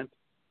the event?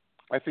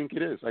 I think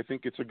it is. I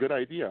think it's a good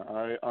idea.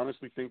 I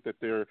honestly think that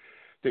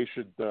they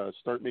should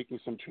start making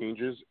some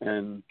changes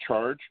and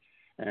charge.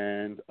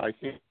 And I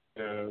think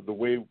the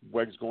way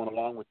WEG's going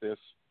along with this,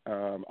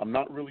 I'm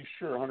not really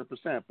sure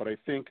 100%, but I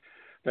think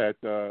that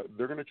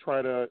they're going to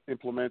try to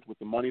implement with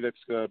the money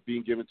that's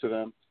being given to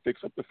them,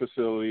 fix up the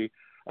facility,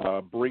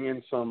 bring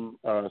in some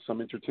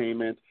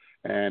entertainment,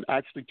 and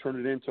actually turn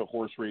it into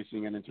horse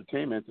racing and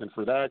entertainment. And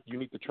for that, you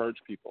need to charge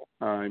people.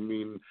 I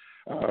mean,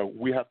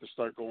 we have to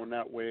start going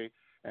that way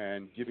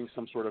and giving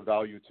some sort of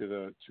value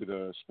to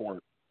the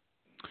sport.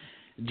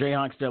 Jay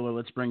Hochsteller,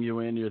 let's bring you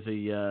in. You're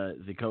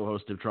the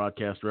co-host of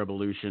Trotcast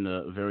Revolution,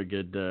 a very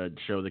good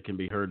show that can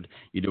be heard.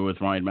 You do it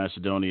with Ryan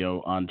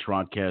Macedonio on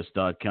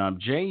Trotcast.com.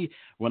 Jay,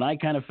 when I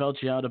kind of felt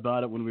you out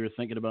about it when we were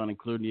thinking about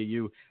including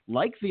you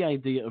like the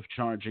idea of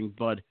charging,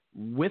 but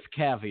with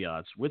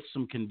caveats, with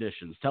some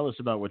conditions. Tell us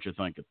about what you're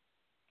thinking.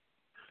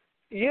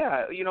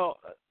 Yeah,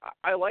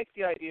 I like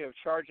the idea of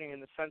charging in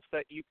the sense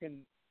that you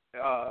can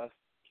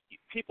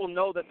people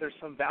know that there's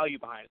some value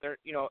behind it.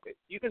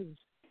 You can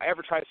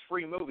advertise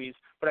free movies,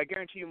 but I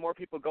guarantee you more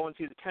people go and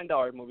see the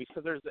 $10 movies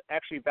because there's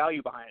actually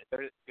value behind it.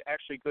 They're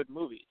actually good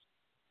movies.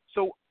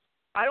 So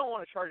I don't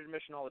want to charge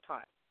admission all the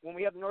time. When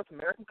we have the North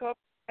American Cup,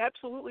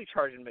 absolutely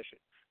charge admission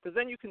because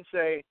then you can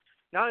say,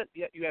 now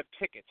that you have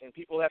tickets and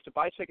people have to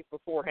buy tickets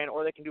beforehand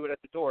or they can do it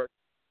at the door,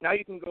 now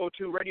you can go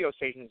to radio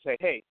stations and say,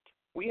 hey,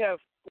 we have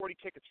 40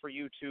 tickets for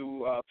you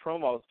to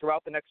promo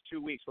throughout the next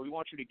 2 weeks, so we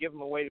want you to give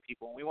them away to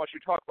people, and we want you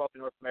to talk about the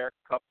North American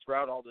Cup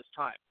throughout all this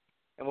time.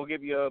 And we'll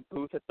give you a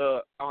booth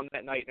on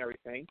that night and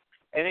everything.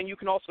 And then you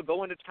can also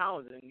go into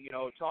towns and,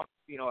 talk,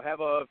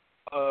 have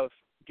a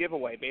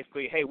giveaway.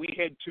 Basically, hey, we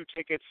hid 2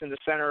 tickets in the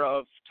center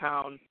of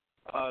town.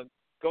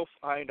 Go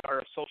find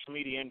our social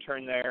media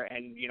intern there,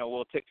 and,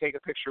 we'll take a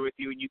picture with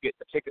you, and you get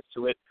the tickets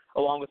to it,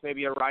 along with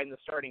maybe a ride in the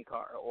starting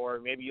car, or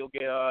maybe you'll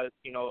get a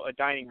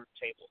dining room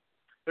table.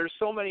 There's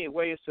so many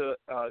ways to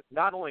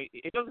not only –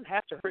 it doesn't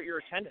have to hurt your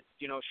attendance.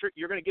 Sure,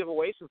 you're going to give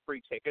away some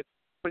free tickets,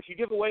 but if you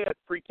give away a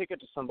free ticket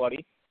to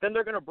somebody, then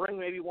they're going to bring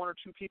maybe 1 or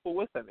 2 people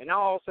with them. And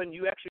now all of a sudden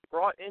you actually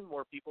brought in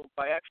more people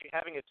by actually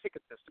having a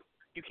ticket system.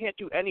 You can't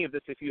do any of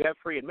this if you have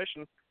free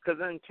admission because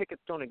then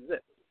tickets don't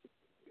exist.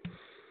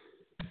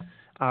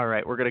 All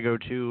right, we're going to go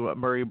to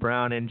Murray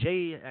Brown, and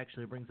Jay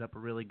actually brings up a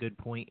really good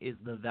point, is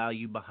the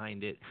value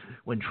behind it.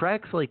 When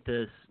tracks like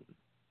this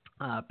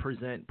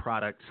present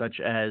products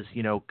such as,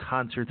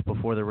 concerts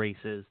before the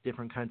races,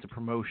 different kinds of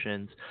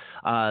promotions,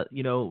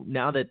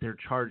 now that they're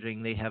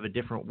charging, they have a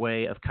different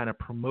way of kind of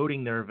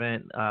promoting their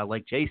event.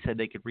 Like Jay said,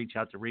 they could reach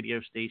out to radio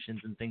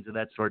stations and things of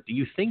that sort. Do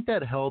you think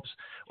that helps,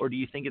 or do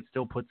you think it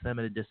still puts them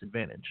at a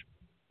disadvantage?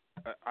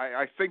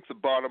 I think the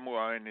bottom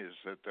line is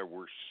that there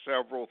were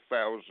several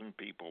thousand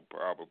people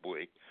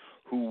probably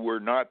who were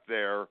not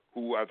there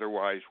who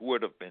otherwise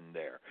would have been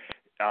there.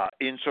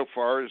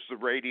 Insofar as the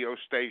radio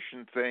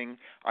station thing,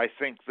 I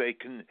think they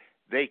can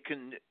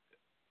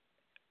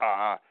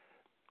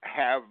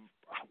have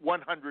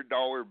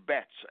 $100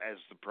 bets as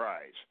the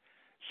prize.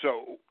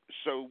 So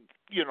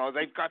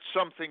they've got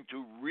something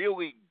to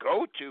really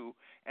go to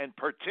and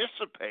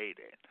participate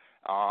in.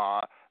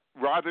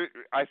 Rather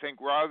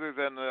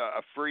than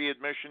a free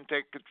admission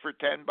ticket for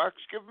 $10,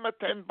 give them a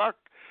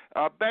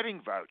 $10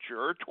 betting voucher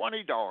or a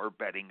 $20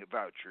 betting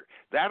voucher.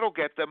 That'll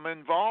get them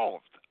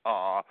involved.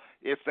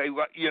 If they,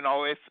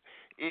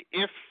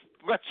 if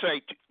let's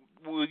say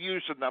we'll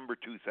use the number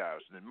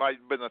 2,000. It might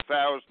have been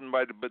 1,000,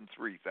 might have been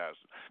 3,000.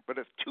 But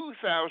if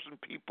 2,000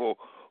 people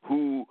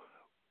who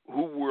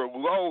were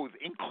loath,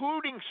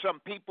 including some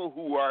people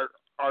who are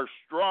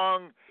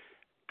strong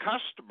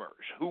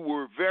customers who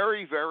were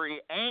very,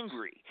 very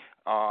angry.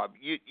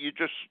 You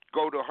just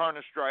go to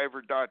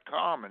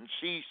harnessdriver.com and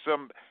see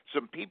some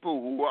people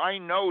who I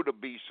know to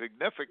be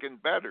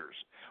significant bettors,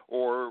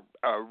 or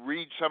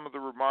read some of the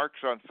remarks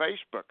on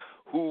Facebook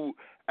who,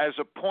 as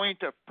a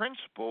point of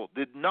principle,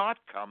 did not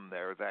come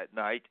there that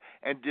night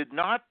and did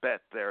not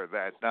bet there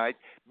that night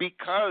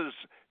because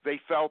they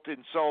felt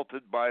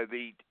insulted by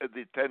the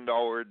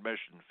 $10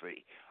 admission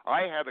fee.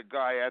 I had a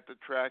guy at the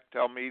track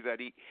tell me that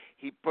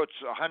he puts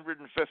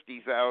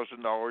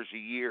 $150,000 a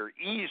year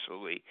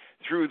easily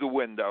through the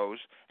windows,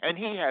 and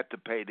he had to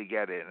pay to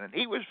get in, and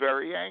he was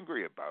very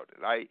angry about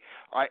it.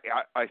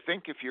 I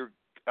think if you're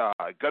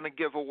going to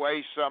give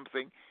away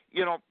something,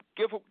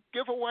 give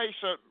away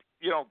some.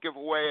 Give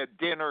away a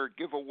dinner,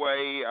 give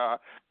away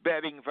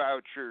betting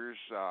vouchers.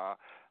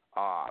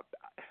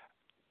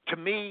 To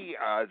me,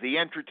 the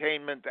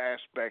entertainment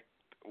aspect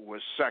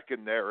was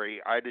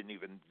secondary. I didn't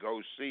even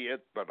go see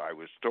it, but I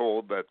was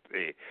told that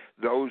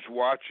those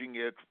watching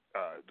it,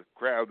 the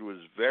crowd was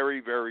very,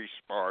 very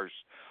sparse.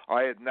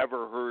 I had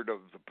never heard of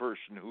the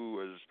person who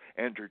was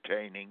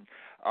entertaining.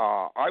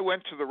 I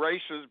went to the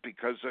races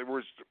because it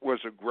was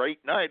a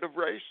great night of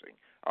racing.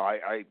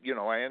 I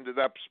ended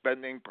up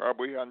spending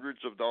probably hundreds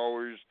of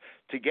dollars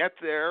to get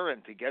there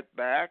and to get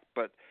back,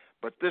 but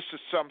this is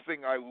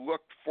something I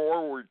looked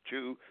forward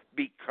to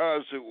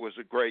because it was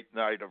a great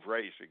night of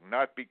racing,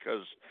 not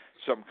because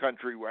some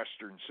country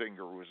western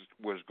singer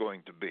was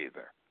going to be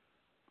there.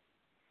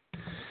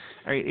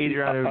 All right,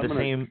 Adriano,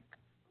 the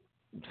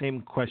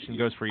same question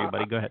goes for you,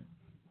 buddy. Go ahead.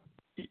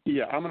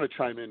 Yeah, I'm going to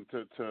chime in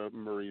to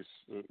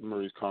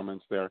Murray's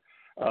comments there.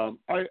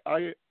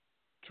 I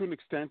to an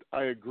extent,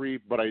 I agree,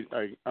 but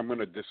I'm going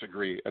to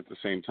disagree at the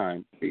same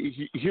time.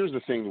 Here's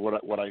the thing: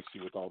 what I see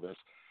with all this,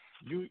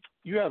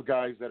 you have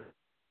guys that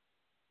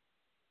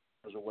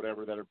or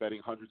whatever that are betting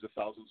hundreds of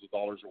thousands of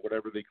dollars or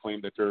whatever they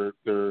claim that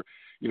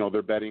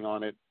they're betting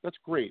on it. That's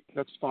great.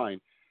 That's fine.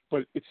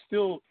 But it's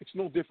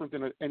no different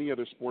than any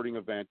other sporting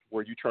event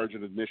where you charge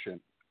an admission.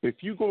 If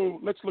you go,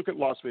 let's look at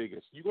Las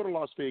Vegas. You go to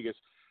Las Vegas,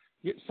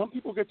 some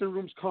people get their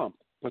rooms comped,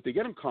 but they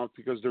get them comped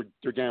because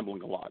they're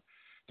gambling a lot.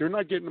 They're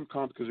not getting them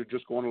comped because they're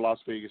just going to Las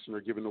Vegas and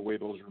they're giving away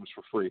those rooms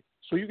for free.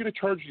 So you're going to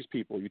charge these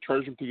people. You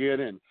charge them to get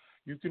in.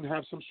 You can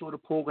have some sort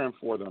of program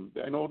for them.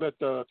 I know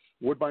that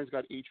Woodbine's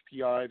got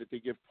HPI that they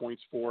give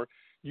points for.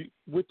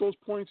 With those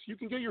points, you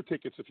can get your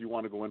tickets if you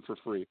want to go in for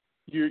free.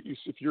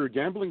 If you're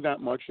gambling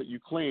that much that you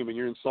claim and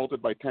you're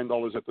insulted by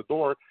 $10 at the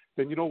door,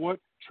 then you know what?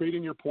 Trade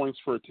in your points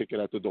for a ticket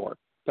at the door.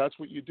 That's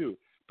what you do.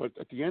 But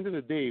at the end of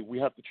the day, we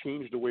have to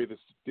change the way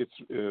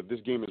this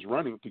game is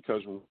running,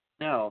 because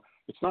now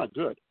it's not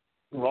good.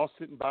 We're all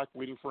sitting back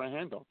waiting for a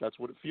handout. That's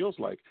what it feels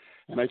like.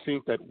 And I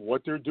think that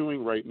what they're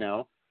doing right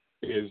now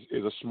is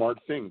a smart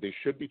thing. They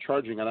should be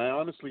charging, and I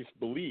honestly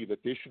believe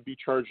that they should be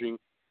charging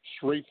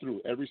straight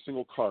through every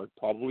single card.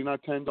 Probably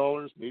not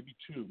 $10, maybe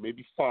 $2,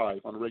 maybe $5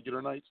 on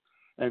regular nights,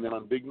 and then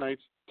on big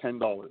nights, $10.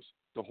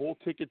 The whole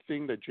ticket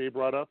thing that Jay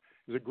brought up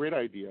is a great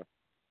idea.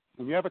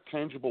 When you have a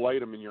tangible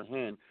item in your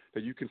hand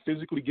that you can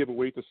physically give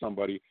away to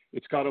somebody,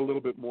 it's got a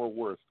little bit more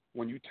worth.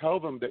 When you tell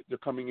them that they're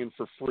coming in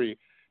for free,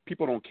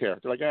 people don't care.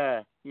 They're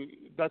like,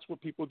 that's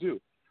what people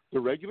do. The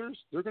regulars,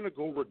 they're going to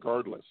go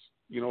regardless.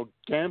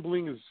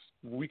 Gambling is,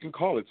 we can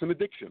call it, it's an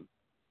addiction.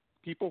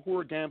 People who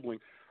are gambling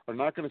are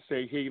not going to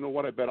say, hey, you know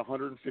what, I bet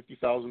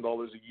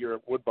 $150,000 a year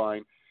at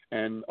Woodbine,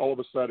 and all of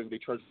a sudden they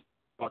charge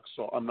 $1,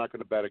 so I'm not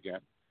going to bet again.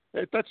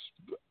 That's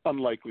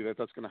unlikely that's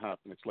going to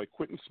happen. It's like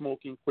quitting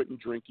smoking, quitting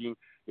drinking.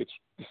 It's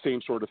the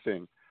same sort of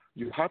thing.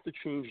 You have to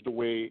change the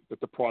way that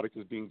the product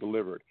is being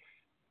delivered.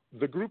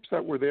 The groups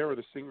that were there, or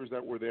the singers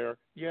that were there,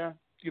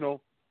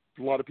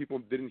 a lot of people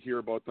didn't hear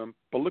about them.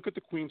 But look at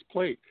the Queen's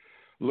Plate.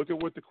 Look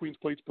at what the Queen's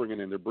Plate's bringing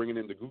in. They're bringing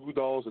in the Goo Goo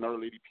Dolls and Our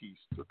Lady Peace.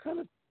 They're kind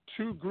of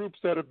two groups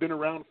that have been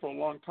around for a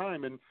long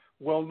time and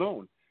well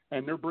known,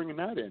 and they're bringing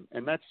that in.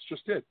 And that's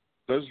just it.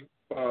 Does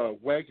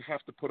WEG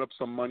have to put up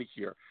some money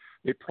here?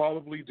 They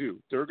probably do.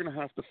 They're going to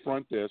have to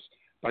front this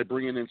by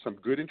bringing in some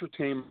good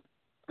entertainment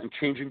and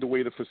changing the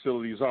way the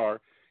facilities are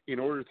in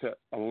order to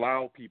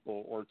allow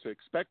people or to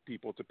expect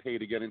people to pay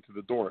to get into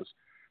the doors.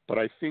 But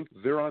I think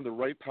they're on the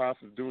right path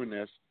of doing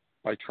this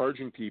by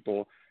charging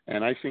people.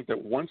 And I think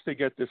that once they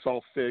get this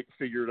all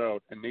figured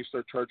out and they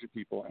start charging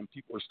people and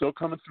people are still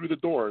coming through the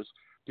doors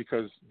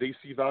because they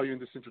see value in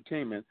this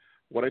entertainment,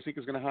 what I think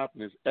is going to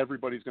happen is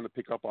everybody's going to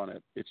pick up on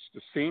it. It's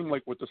the same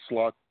like with the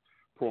slot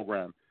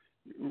program.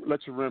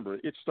 Let's remember,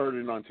 it started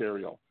in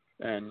Ontario,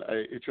 and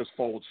it just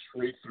followed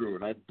straight through.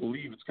 And I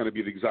believe it's going to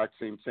be the exact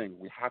same thing.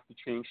 We have to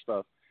change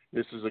stuff.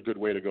 This is a good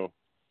way to go.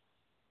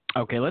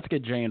 Okay, let's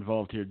get Jay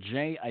involved here.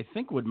 Jay, I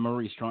think what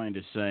Murray's trying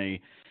to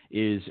say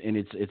is, and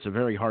it's a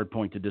very hard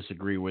point to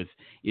disagree with,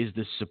 is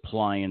the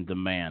supply and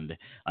demand.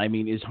 I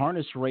mean, is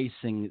harness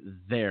racing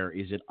there?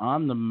 Is it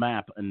on the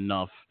map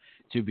enough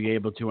to be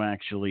able to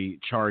actually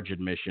charge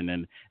admission?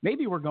 And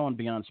maybe we're going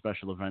beyond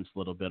special events a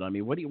little bit. I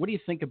mean, what do you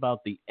think about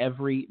the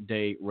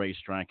everyday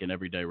racetrack and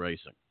everyday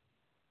racing?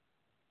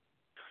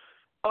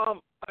 I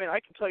mean, I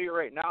can tell you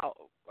right now,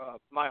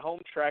 my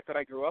home track that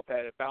I grew up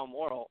at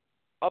Balmoral,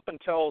 up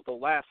until the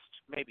last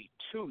maybe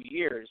 2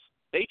 years,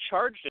 they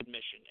charged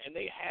admission, and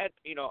they had,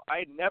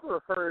 I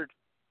never heard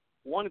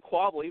one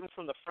quabble, even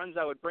from the friends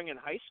I would bring in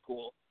high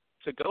school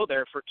to go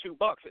there for $2.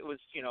 It was,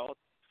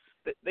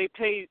 they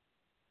pay,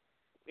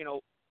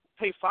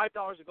 pay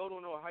 $5 to go to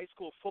a high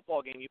school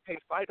football game. You pay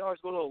 $5 to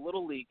go to a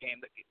little league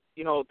game.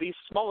 These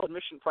small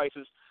admission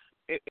prices,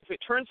 if it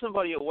turns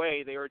somebody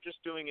away, they are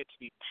just doing it to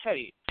be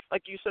petty.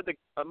 Like you said,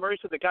 Murray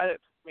said the guy that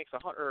makes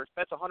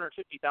bets $150,000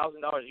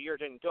 a year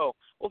didn't go.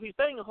 Well, if he's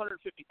betting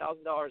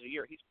 $150,000 a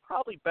year, he's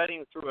probably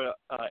betting through a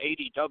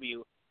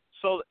ADW.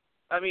 So,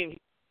 I mean,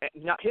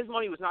 his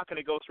money was not going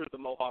to go through the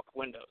Mohawk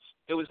windows.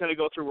 It was going to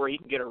go through where he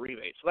can get a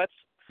rebate. So that's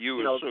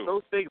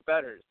those big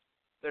bettors.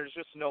 There's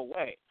just no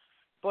way.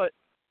 But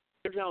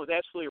is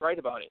absolutely right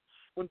about it.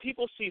 When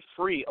people see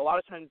free, a lot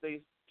of times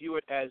they view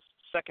it as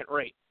second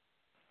rate.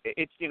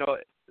 It's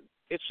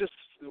just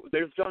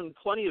they've done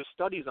plenty of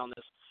studies on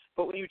this.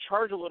 But when you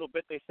charge a little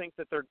bit, they think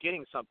that they're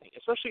getting something,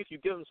 especially if you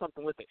give them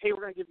something with it. Hey,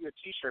 we're going to give you a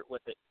T-shirt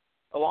with it,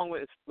 along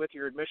with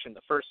your admission,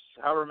 the first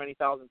however many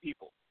thousand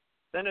people.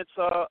 Then it's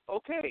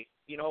okay.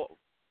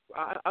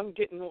 I'm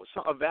getting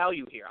a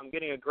value here. I'm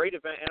getting a great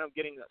event, and I'm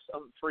getting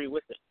something free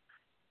with it.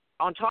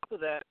 On top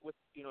of that, with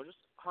just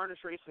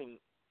harness racing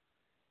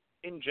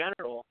in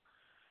general,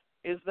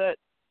 is that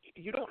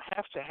you don't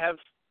have to have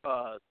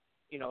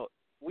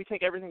we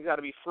think everything's got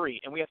to be free,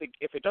 and we have to.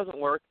 If it doesn't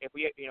work, if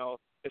we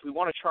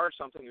want to charge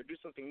something or do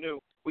something new,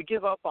 we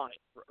give up on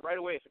it right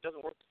away if it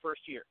doesn't work the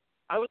first year.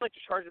 I would like to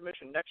charge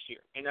admission next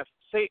year, and if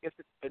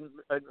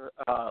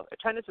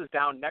attendance is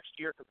down next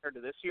year compared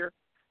to this year,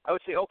 I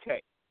would say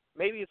okay,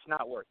 maybe it's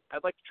not working.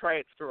 I'd like to try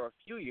it for a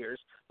few years,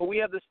 but we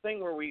have this thing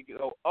where we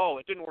go, oh,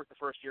 it didn't work the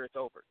first year, it's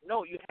over.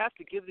 No, you have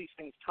to give these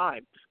things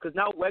time, because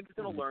now WEG's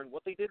going to learn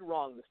what they did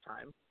wrong this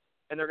time,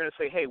 and they're going to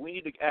say, hey, we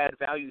need to add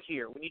value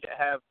here. We need to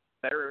have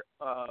better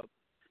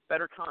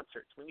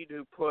concerts. We need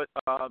to put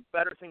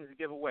better things to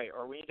give away,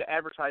 or we need to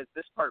advertise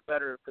this part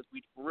better because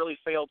we really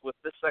failed with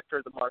this sector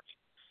of the market.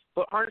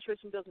 But harness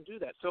racing doesn't do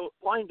that. So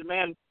supply and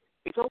demand,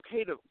 it's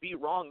okay to be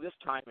wrong this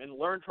time and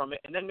learn from it,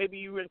 and then maybe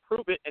you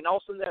improve it, and all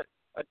of a sudden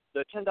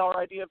the $10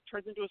 idea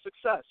turns into a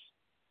success.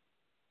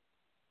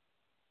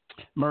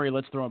 Murray,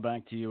 let's throw it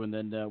back to you, and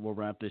then we'll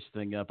wrap this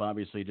thing up.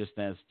 Obviously, just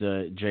asked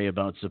Jay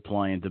about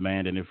supply and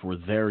demand, and if we're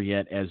there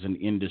yet as an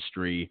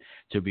industry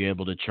to be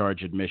able to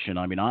charge admission.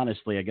 I mean,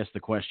 honestly, I guess the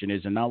question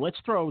is, and now let's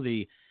throw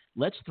the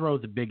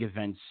big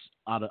events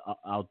out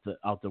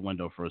the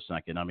window for a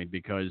second. I mean,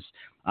 because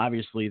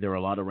obviously there are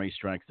a lot of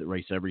racetracks that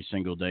race every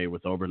single day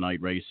with overnight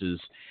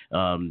races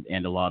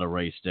and a lot of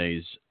race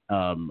days.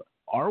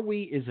 Are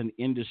we as an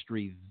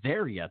industry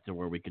there yet to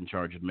where we can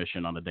charge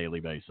admission on a daily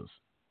basis?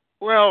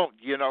 Well,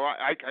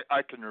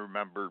 I can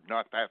remember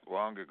not that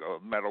long ago,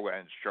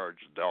 Meadowlands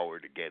charged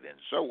 $1 to get in.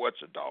 So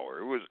what's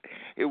 $1?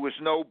 It was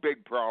no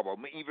big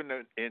problem, even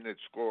in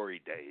its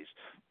glory days.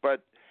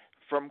 But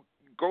from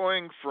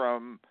going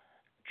from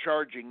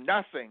charging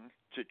nothing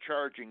to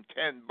charging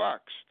 $10,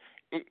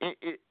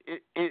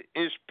 it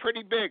is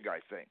pretty big,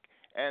 I think.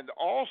 And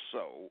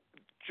also,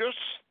 just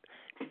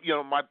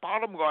my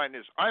bottom line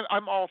is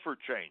I'm all for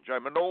change.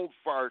 I'm an old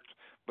fart,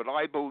 but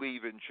I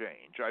believe in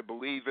change. I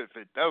believe if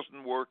it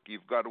doesn't work,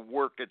 you've got to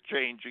work at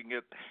changing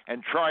it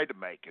and try to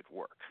make it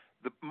work.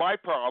 My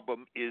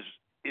problem is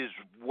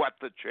what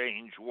the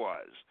change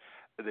was.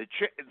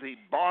 The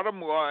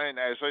bottom line,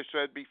 as I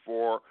said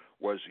before,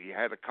 was you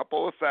had a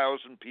couple of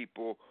thousand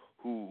people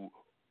who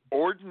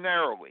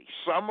ordinarily,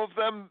 some of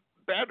them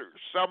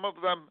bettors, some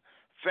of them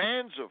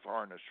fans of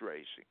harness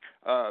racing.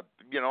 I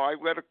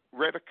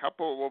read a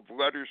couple of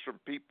letters from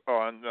people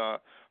on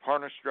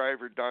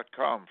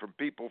harnessdriver.com from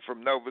people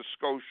from Nova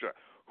Scotia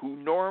who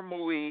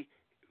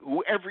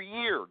every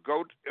year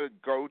go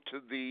to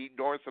the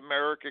North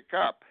America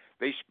Cup.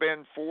 They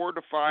spend $4,000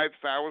 to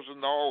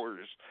 $5,000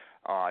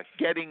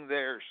 getting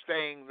there,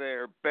 staying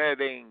there,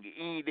 betting,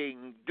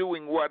 eating,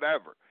 doing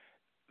whatever.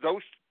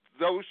 Those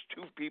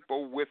two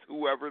people with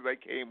whoever they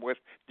came with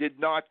did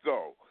not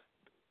go,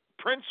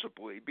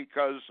 principally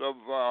because of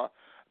the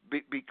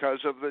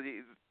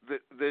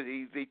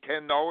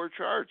 $10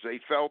 charge. They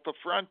felt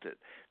affronted.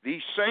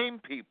 These same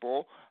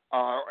people,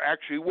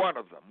 actually one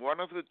of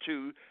the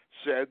two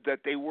said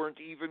that they weren't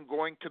even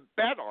going to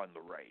bet on the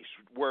race,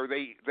 where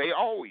they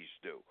always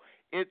do.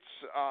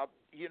 It's I'm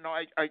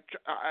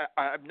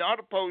not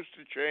opposed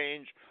to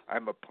change.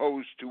 I'm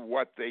opposed to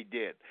what they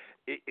did.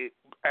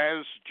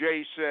 As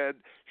Jay said,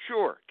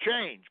 sure,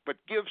 change, but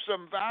give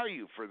some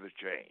value for the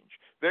change.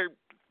 There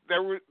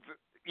were,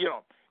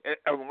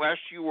 unless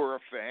you were a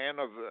fan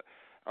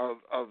of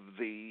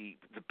the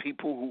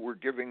people who were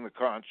giving the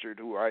concert,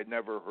 who I'd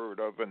never heard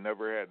of and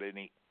never had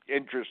any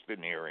interest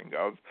in hearing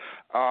of,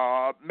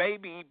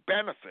 maybe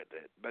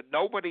benefited, but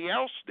nobody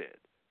else did.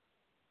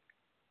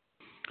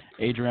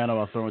 Adriano,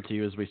 I'll throw it to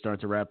you as we start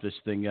to wrap this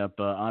thing up.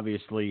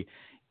 Obviously,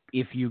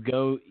 if you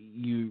go,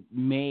 you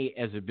may,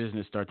 as a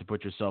business, start to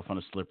put yourself on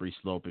a slippery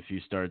slope if you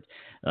start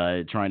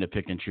trying to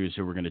pick and choose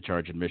who we're going to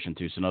charge admission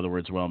to. So in other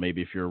words, well,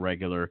 maybe if you're a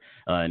regular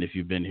and if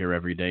you've been here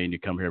every day and you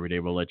come here every day,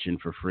 we'll let you in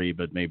for free.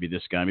 But maybe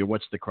this guy, I mean,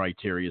 what's the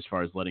criteria as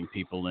far as letting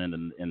people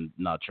in and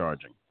not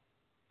charging?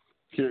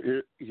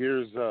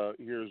 Here's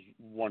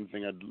one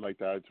thing I'd like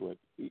to add to it.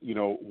 You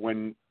know,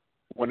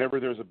 whenever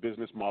there's a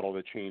business model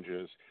that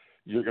changes,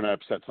 you're going to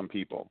upset some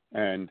people.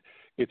 And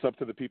it's up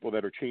to the people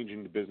that are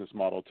changing the business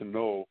model to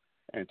know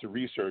and to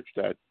research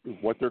that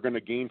what they're going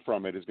to gain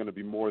from it is going to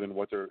be more than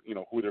what they're, you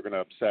know, who they're going to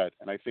upset.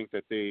 And I think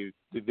that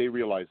they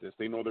realize this.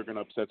 They know they're going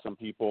to upset some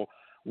people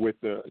with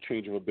the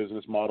change of a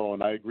business model,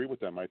 and I agree with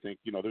them. I think,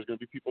 you know, there's going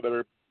to be people that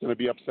are going to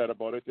be upset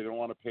about it. They don't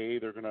want to pay.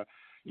 They're going to,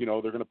 you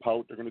know, they're going to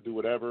pout. They're going to do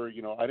whatever.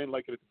 You know, I didn't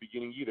like it at the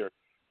beginning either,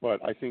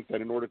 but I think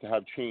that in order to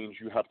have change,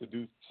 you have to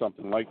do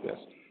something like this.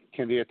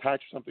 Can they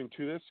attach something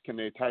to this? Can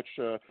they attach?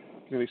 Can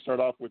they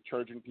start off with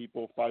charging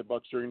people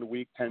 $5 during the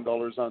week,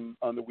 $10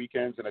 on the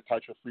weekends, and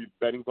attach a free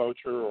betting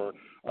voucher or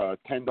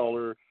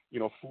 $10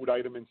 food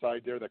item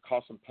inside there that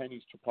costs them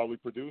pennies to probably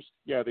produce?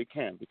 Yeah, they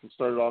can. They can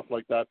start it off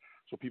like that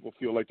so people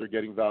feel like they're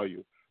getting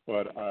value.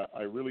 But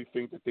I really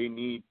think that they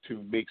need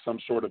to make some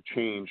sort of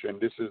change, and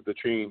this is the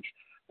change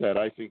that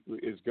I think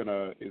is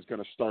gonna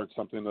start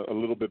something a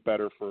little bit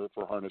better for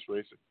harness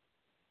racing.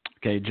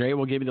 Okay, Jay,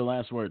 we'll give you the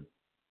last word.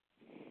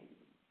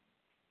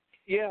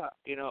 Yeah,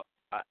 you know,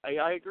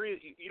 I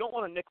agree. You don't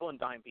want to nickel and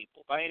dime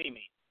people by any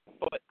means,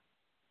 but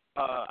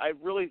I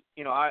really,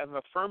 you know, I'm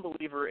a firm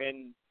believer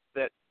in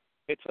that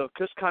it's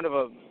just kind of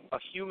a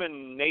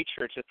human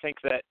nature to think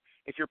that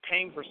if you're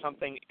paying for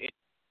something,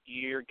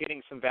 you're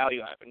getting some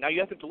value out of it. Now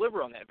you have to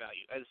deliver on that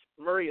value, as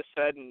Murray has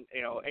said, and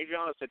you know,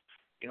 Adriano said,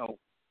 you know,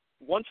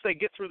 once they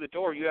get through the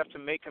door, you have to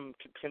make them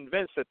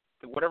convinced that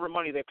whatever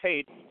money they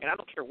paid, and I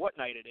don't care what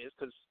night it is,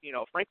 because you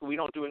know, frankly, we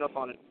don't do enough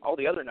on all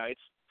the other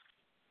nights.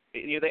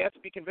 You know, they have to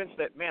be convinced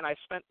that, man,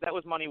 that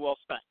was money well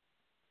spent.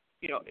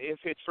 You know, if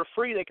it's for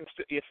free, they can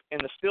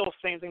and the still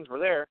same things were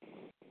there,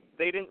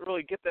 they didn't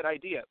really get that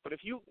idea. But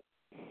if you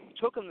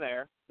took them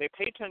there, they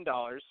paid $10,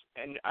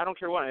 and I don't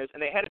care what it is,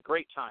 and they had a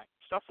great time,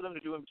 stuff for them to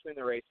do in between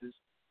the races,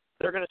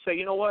 they're going to say,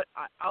 you know what,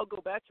 I'll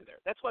go back to there.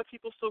 That's why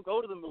people still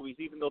go to the movies,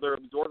 even though they're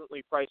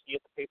exorbitantly priced. You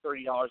have to pay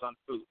 $30 on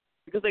food,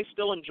 because they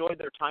still enjoyed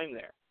their time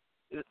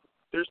there.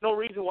 There's no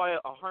reason why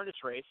a harness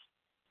race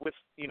with,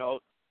 you know,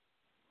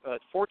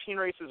 14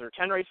 races or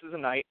 10 races a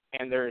night,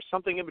 and there's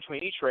something in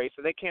between each race,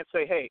 and they can't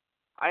say, hey,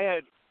 I had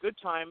a good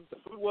time, the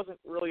food wasn't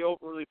really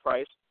overly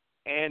priced,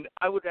 and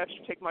I would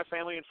actually take my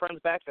family and friends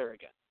back there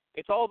again.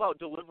 It's all about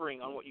delivering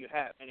on what you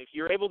have, and if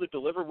you're able to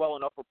deliver well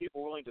enough where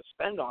people are willing to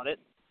spend on it,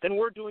 then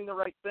we're doing the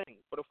right thing.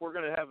 But if we're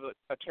going to have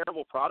a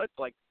terrible product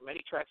like many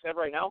tracks have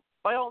right now,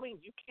 by all means,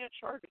 you can't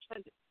charge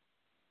attendance.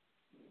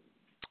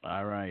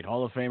 All right.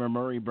 Hall of Famer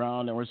Murray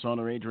Brown, Norris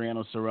owner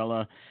Adriano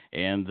Sorella,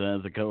 and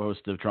the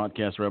co-host of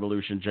Trotcast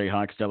Revolution, Jay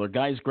Hochsteller.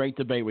 Guys, great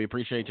debate. We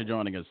appreciate you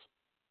joining us.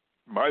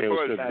 My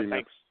pleasure.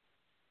 Thanks.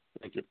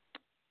 Thank you.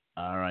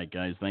 All right,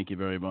 guys. Thank you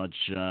very much.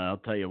 I'll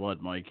tell you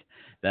what, Mike,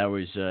 that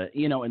was,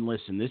 you know, and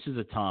listen, this is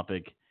a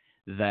topic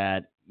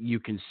that you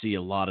can see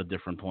a lot of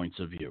different points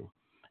of view.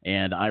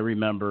 And I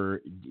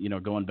remember, you know,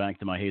 going back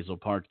to my Hazel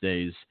Park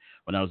days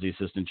when I was the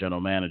assistant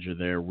general manager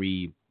there,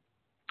 we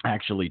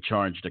actually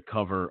charged to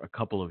cover a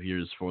couple of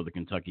years for the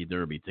Kentucky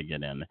Derby to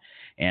get in.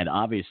 And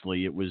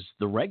obviously it was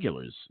the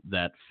regulars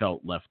that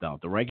felt left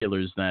out, the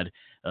regulars that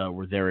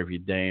were there every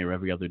day or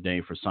every other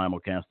day for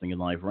simulcasting and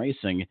live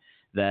racing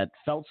that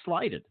felt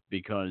slighted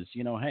because,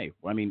 you know, hey,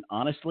 I mean,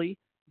 honestly,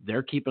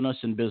 they're keeping us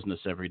in business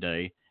every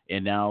day.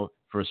 And now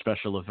for a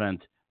special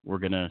event, we're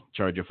going to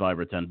charge you $5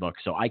 or $10.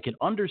 So I can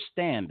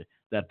understand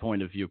that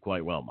point of view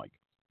quite well, Mike.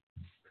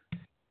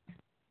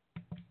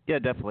 Yeah,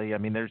 definitely. I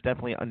mean, there's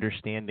definitely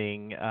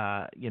understanding,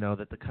 you know,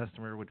 that the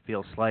customer would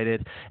feel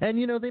slighted. And,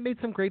 you know, they made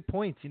some great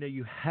points. You know,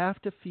 you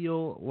have to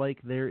feel like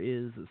there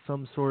is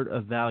some sort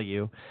of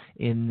value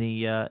in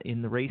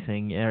the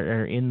racing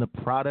or in the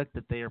product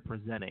that they are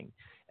presenting.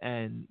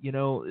 And, you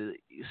know,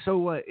 so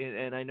what?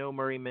 And I know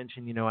Murray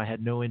mentioned, you know, I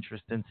had no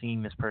interest in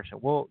seeing this person.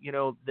 Well, you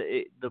know,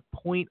 the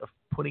point of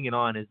putting it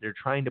on is they're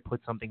trying to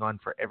put something on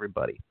for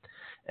everybody.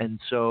 And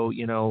so,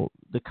 you know,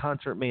 the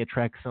concert may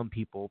attract some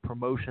people,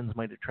 promotions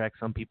might attract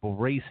some people,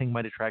 racing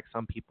might attract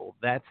some people.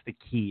 That's the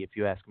key, if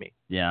you ask me.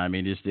 Yeah, I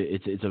mean,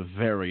 it's a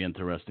very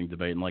interesting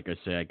debate, and like I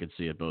say, I could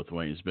see it both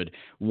ways. But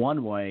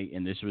one way,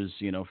 and this was,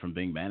 you know, from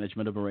being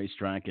management of a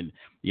racetrack, and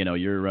you know,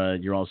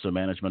 you're also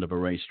management of a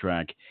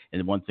racetrack,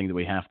 and one thing that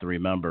we have to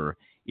remember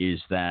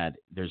is that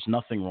there's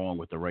nothing wrong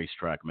with the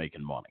racetrack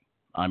making money.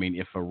 I mean,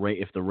 if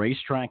the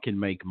racetrack can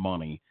make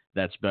money,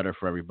 that's better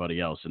for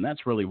everybody else. And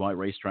that's really why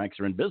racetracks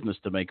are in business,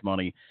 to make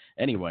money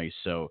anyway.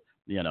 So,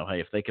 you know, hey,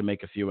 if they can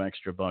make a few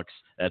extra bucks,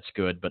 that's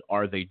good. But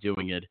are they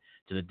doing it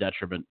to the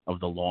detriment of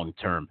the long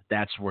term?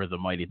 That's where the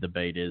mighty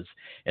debate is.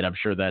 And I'm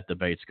sure that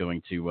debate's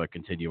going to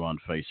continue on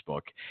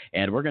Facebook.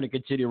 And we're going to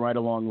continue right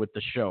along with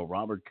the show.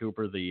 Robert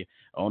Cooper, the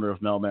owner of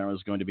Melmara,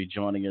 is going to be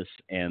joining us,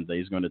 and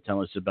he's going to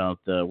tell us about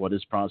what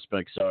his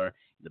prospects are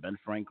the Ben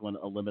Franklin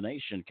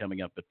Elimination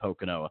coming up at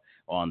Pocono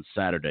on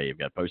Saturday. You've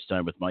got Post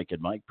Time with Mike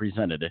and Mike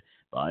presented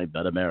by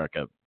Bet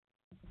America.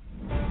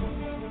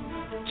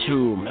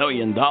 $2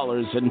 million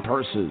in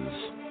purses.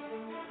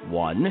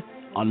 One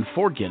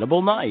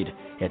unforgettable night.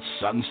 It's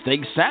Sun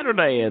Steak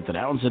Saturday at the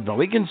Downs at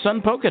Mohegan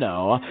Sun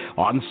Pocono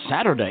on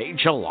Saturday,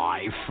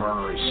 July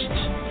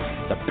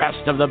 1st. The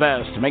best of the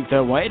best make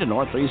their way to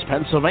Northeast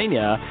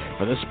Pennsylvania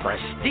for this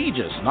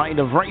prestigious night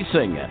of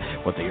racing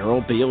with the Earl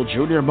Beale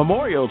Jr.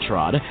 Memorial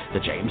Trot, the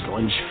James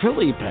Lynch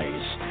Philly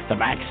Pace, the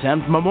Max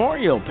Emp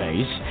Memorial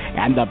Pace,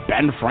 and the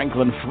Ben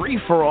Franklin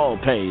Free-for-All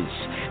Pace.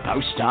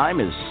 Post time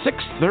is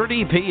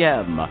 6:30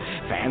 p.m.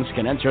 Fans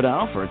can enter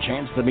now for a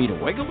chance to meet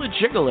Wiggle It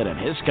Jiggle It and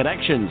his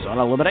connections on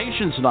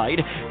Eliminations Night,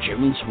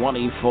 June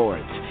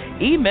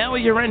 24th. Email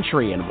your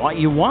entry and why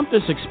you want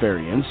this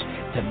experience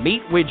to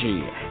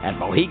MeetWidgie at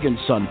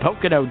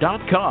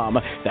MoheganSunPocono.com.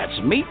 That's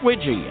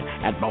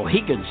MeetWidgie at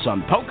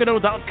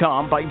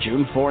MoheganSunPocono.com by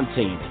June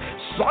 14th.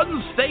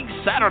 Sun Steak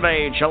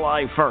Saturday,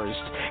 July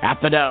 1st at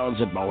the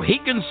Downs at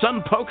Mohegan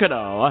Sun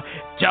Pocono.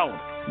 Don't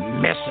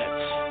miss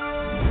it.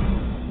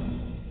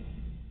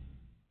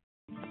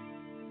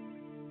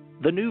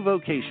 The New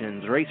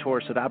Vocations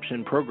Racehorse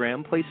Adoption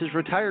Program places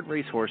retired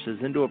racehorses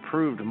into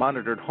approved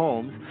monitored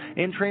homes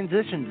and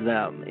transitions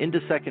them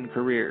into second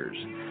careers.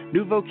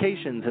 New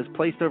Vocations has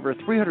placed over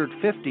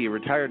 350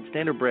 retired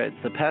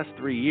standardbreds the past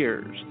 3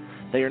 years.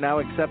 They are now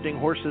accepting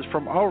horses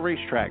from all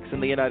racetracks in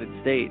the United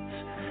States.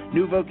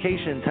 New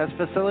Vocations has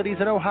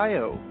facilities in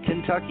Ohio,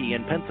 Kentucky,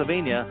 and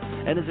Pennsylvania,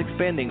 and is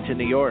expanding to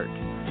New York.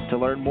 To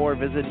learn more,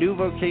 visit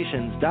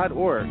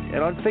newvocations.org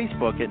and on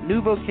Facebook at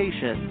New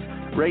Vocations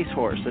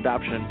Racehorse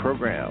Adoption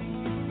Program.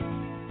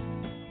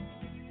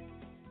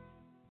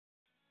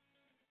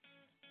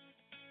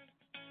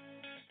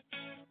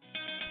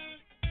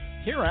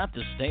 Here at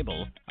the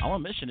stable, our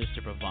mission is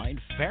to provide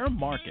fair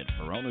market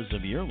for owners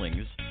of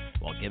yearlings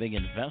while giving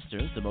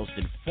investors the most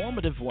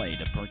informative way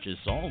to purchase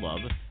all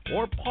of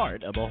or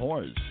part of a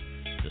horse.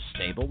 The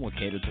stable will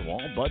cater to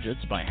all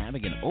budgets by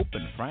having an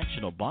open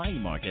fractional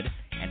buying market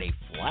and a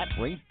flat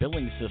rate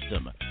billing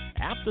system.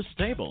 At the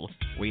stable,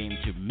 we aim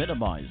to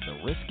minimize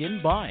the risk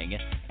in buying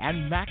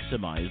and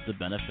maximize the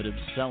benefit of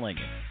selling.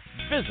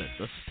 Visit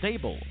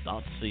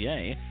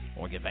thestable.ca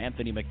or give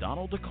Anthony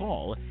McDonald a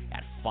call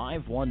at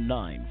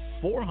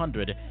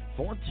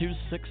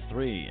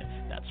 519-400-4263.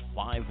 That's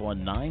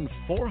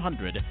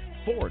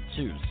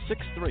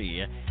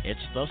 519-400-4263.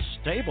 It's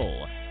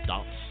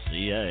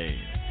thestable.ca.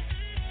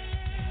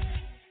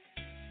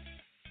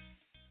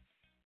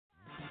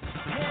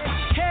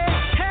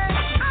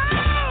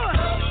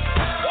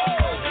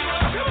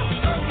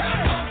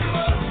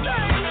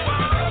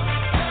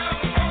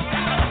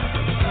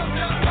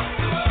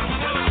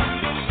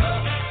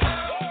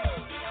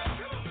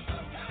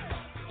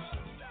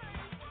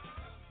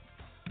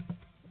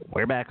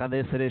 We're back on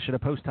this edition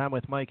of Post Time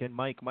with Mike and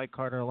Mike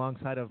Carter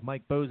alongside of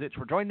Mike Bozich.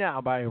 We're joined now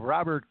by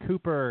Robert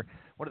Cooper,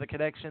 one of the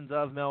connections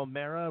of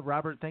Melmera.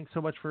 Robert, thanks so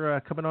much for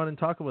coming on and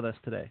talking with us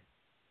today.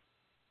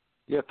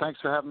 Yeah,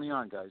 thanks for having me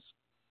on, guys.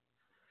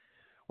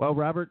 Well,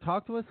 Robert,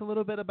 talk to us a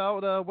little bit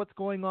about what's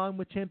going on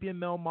with champion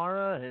Mel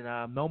Mara. And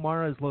Mel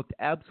Mara has looked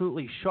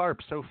absolutely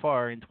sharp so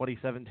far in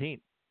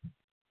 2017.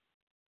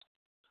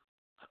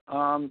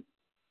 Mel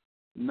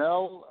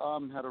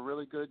had a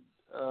really good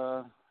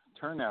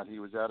turnout. He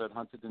was out at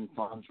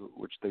Hundertpfund,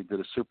 which they did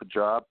a super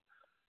job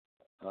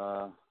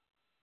for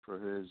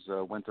his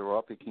winter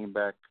off. He came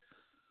back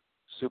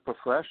super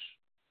fresh.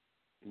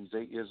 He's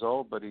 8 years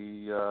old, but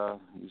he's a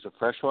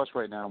fresh horse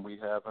right now, and we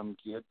have him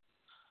geared,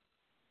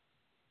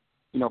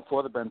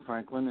 for the Ben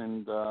Franklin,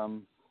 and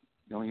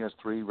he has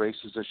 3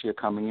 races this year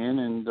coming in,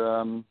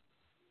 and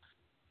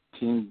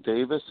Team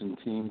Davis and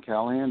Team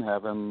Callahan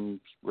have him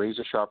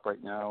razor sharp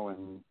right now,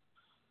 and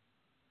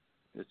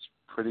it's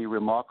pretty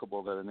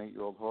remarkable that an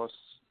 8-year-old horse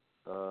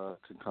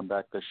can come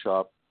back this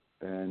sharp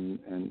and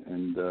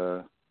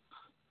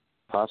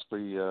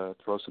possibly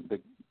throw some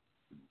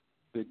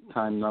big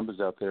time numbers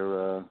out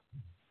there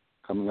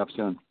coming up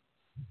soon.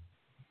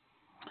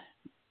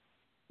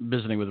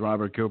 Visiting with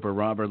Robert Cooper.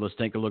 Robert, let's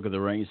take a look at the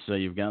race.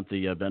 You've got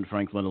the Ben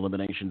Franklin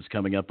Eliminations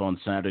coming up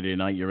on Saturday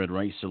night. You're at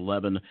race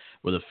 11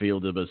 with a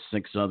field of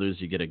 6 others.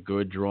 You get a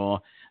good draw.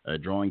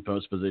 Drawing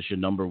post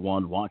position number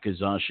 1,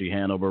 Wakizashi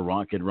Hanover,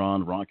 Rocket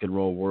Ron, Rock and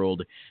Roll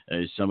World.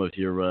 Some of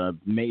your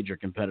major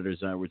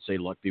competitors, I would say,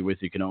 luck be with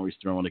you. Can always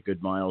throw in a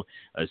good mile.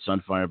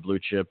 Sunfire Blue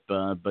Chip.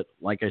 But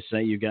like I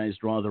say, you guys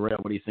draw the rail.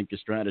 What do you think your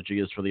strategy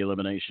is for the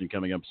elimination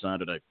coming up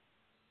Saturday?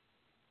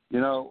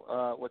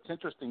 What's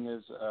interesting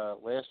is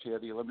last year,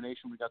 the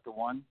elimination, we got the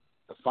 1.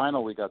 The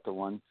final, we got the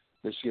 1.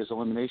 This year's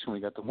elimination, we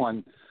got the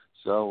 1.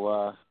 So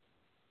I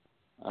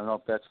don't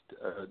know if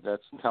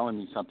that's telling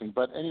me something.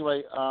 But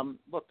anyway,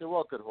 look, they're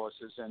all good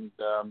horses, and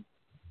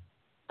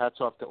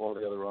hats off to all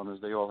the other owners.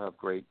 They all have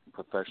great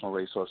professional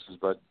racehorses.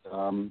 But,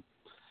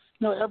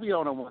 every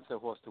owner wants their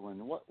horse to win.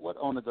 What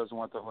owner doesn't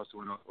want their horse to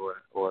win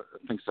or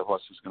thinks their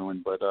horse is going to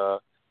win? But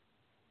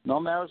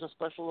Melmara's a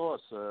special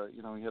horse.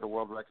 He had a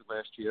world record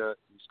last year.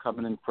 He's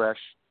coming in fresh.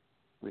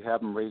 We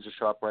have him razor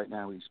sharp right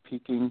now. He's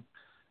peaking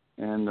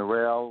in the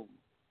rail.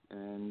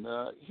 And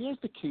here's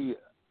the key.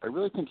 I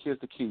really think here's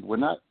the key.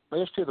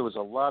 Last year there was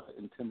a lot of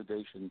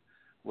intimidation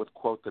with,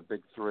 quote, the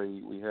big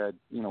three. We had,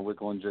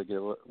 Wiggle and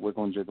Jiggle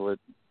It,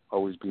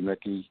 Always Be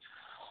Mickey,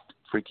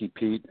 Freaky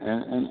Pete,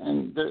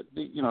 and the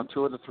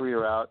two of the three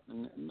are out.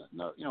 And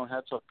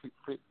hats off.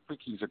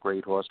 Freaky's a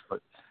great horse,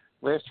 but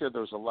last year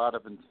there was a lot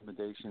of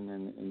intimidation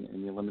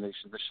in the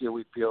elimination. This year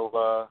we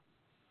feel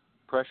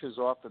pressure's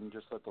off and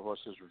just let the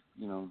horses,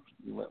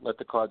 let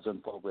the cards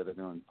unfold where they're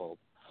going to unfold.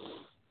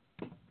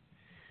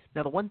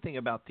 Now, the one thing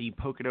about the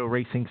Pocono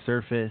racing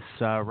surface,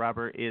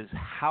 Robert, is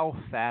how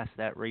fast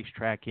that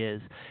racetrack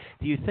is.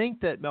 Do you think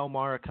that Mel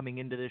Mara coming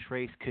into this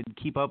race could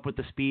keep up with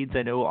the speeds?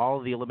 I know all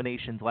of the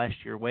eliminations last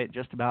year went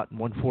just about in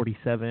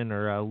 147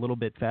 or a little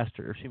bit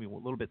faster, a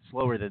little bit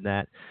slower than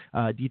that.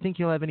 Do you think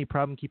he'll have any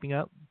problem keeping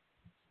up?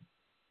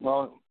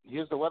 Well,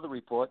 here's the weather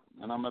report,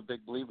 and I'm a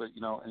big believer.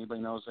 Anybody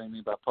knows anything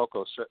about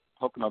Pocono,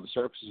 the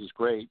surface is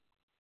great.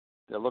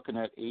 They're looking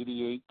at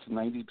 88 to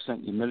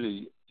 90%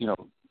 humidity,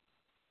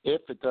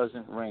 if it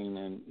doesn't rain,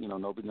 and,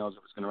 nobody knows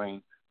if it's going to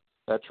rain,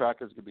 that track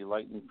is going to be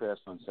lightning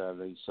fast on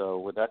Saturday. So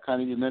with that kind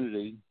of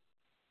humidity,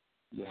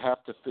 you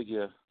have to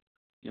figure,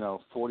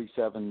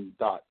 47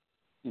 dot,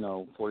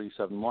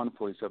 47.1,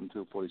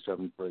 47.2,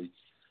 47.3.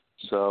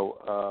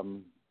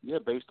 So,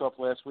 based off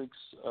last week's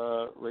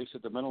race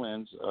at the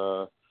Meadowlands,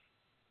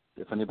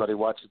 if anybody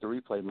watches the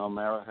replay, Mel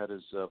Mara had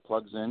his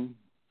plugs in.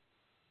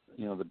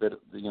 The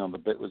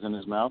bit was in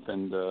his mouth,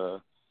 and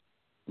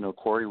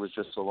Corey was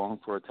just along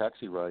for a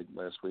taxi ride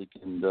last week,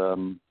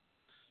 and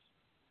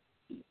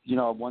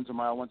one's a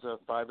mile, one's a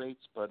 5/8,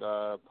 but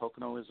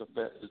Pocono is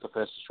the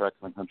fastest track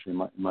in the country,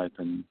 in my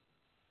opinion.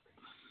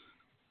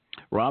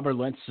 Robert,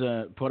 let's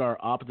put our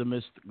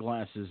optimist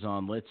glasses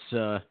on.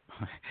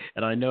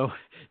 And I know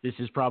this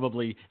is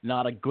probably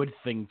not a good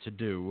thing to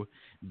do,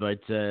 but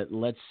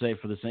let's say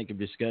for the sake of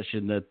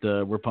discussion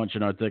that we're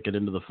punching our ticket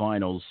into the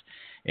finals,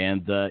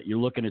 and you're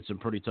looking at some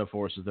pretty tough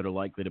horses that are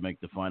likely to make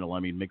the final. I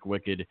mean,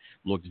 McWicked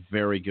looked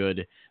very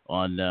good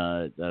on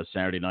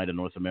Saturday night, a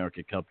North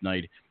America Cup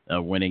night,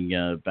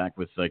 winning back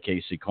with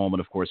Casey Coleman.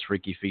 Of course,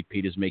 Freaky Feet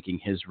Pete is making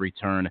his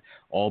return.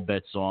 All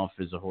Bets Off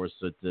is a horse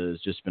that has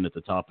just been at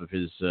the top of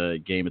his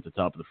game, at the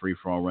top of the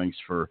free-for-all ranks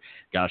for,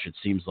 it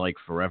seems like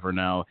forever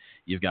now.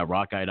 You've got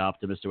Rock-Eyed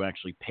Optimist, who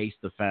actually paced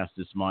the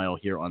fastest mile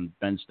here on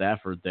Ben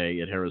Stafford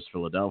Day at Harrah's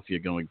Philadelphia,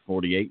 going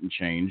 48 and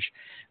change.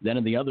 Then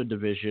in the other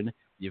division,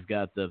 you've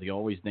got the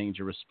Always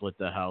Dangerous Split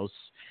the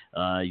House.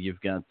 You've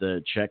got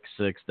the Check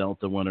 6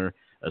 Delta winner,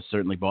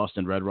 certainly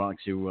Boston Red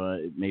Rocks,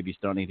 who may be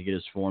starting to get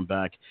his form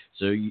back.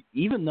 So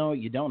even though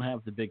you don't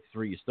have the big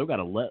three, you still got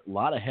a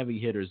lot of heavy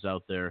hitters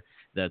out there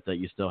that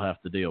you still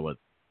have to deal with.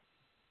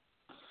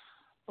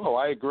 Oh,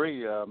 I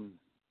agree.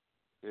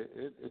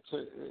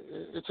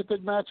 It's a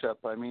good matchup.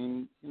 I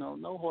mean,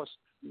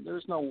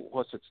 there's no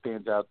horse that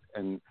stands out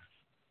and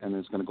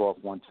is going to go off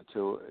 1 to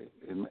 2.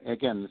 And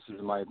again, this is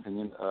in my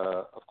opinion.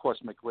 Of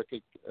course,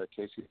 McWicked,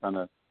 Casey's done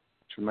a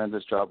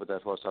tremendous job with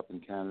that horse up in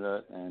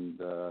Canada, and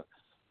the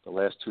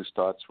last two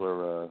starts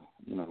were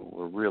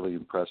really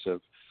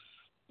impressive.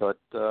 But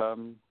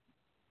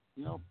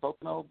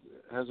Pocono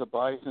has a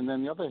bias, and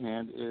then the other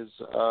hand is,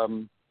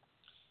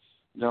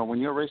 when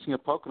you're racing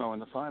at Pocono in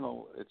the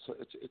final,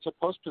 it's a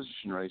post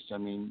position race. I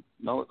mean,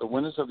 the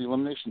winners of the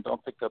elimination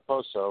don't pick their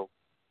post, so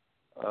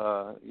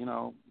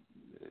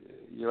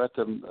you're at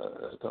the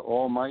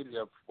almighty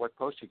of what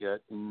post you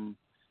get, and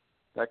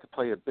that could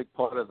play a big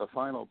part of the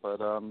final. But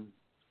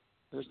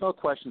there's no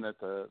question that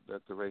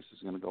the race is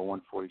going to go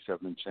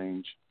 147 and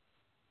change,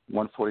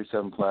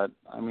 147 flat.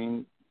 I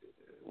mean,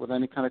 with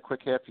any kind of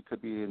quick half, you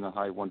could be in the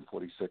high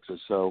 146s.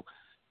 So,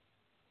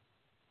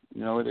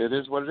 it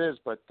is what it is.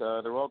 But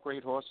they're all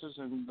great horses,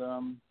 and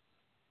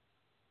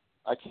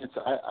I can't.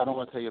 I don't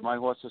want to tell you my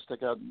horses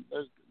stick out.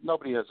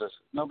 Nobody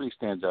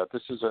stands out.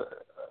 This is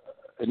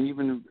an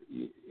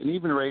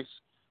even race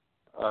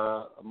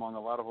among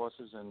a lot of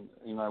horses, and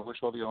I wish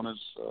all the owners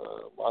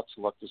lots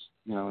of luck in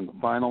the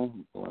final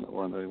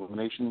or in the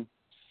elimination.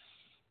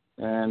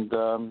 And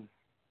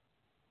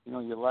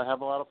you'll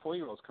have a lot of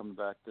 4-year-olds coming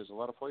back. There's a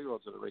lot of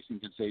 4-year-olds that are racing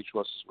against age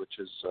horses, which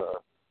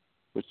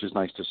is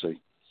nice to see.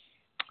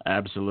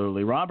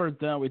 Absolutely.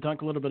 Robert, we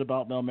talked a little bit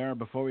about Mel Mara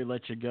before we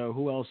let you go.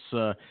 Who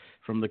else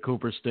from the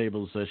Cooper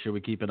stables should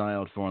we keep an eye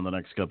out for in the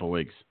next couple of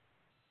weeks?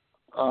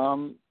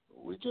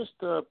 We just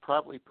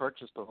probably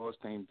purchased a horse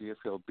named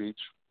Deerfield Beach.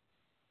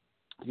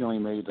 He only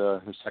made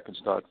his second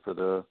start for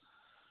the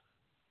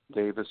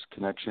Davis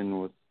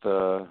connection with,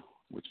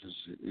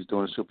 he's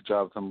doing a super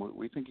job with him.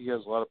 We think he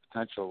has a lot of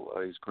potential.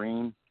 He's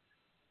green.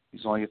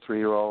 He's only a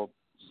 3-year-old,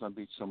 Sun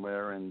Beach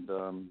somewhere, and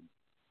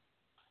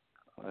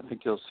I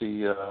think you'll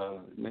see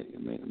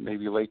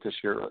maybe late this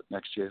year,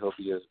 next year, he'll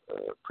be a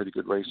pretty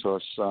good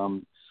racehorse.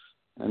 And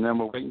then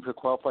we're waiting for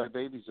qualified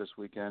babies this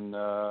weekend.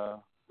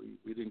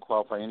 We didn't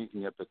qualify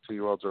anything yet, but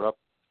 2-year-olds are up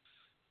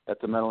at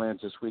the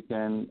Meadowlands this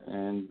weekend,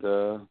 and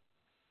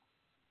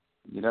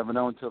you never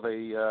know until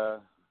they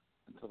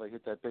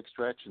hit that big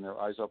stretch and their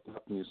eyes open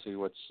up and you see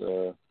what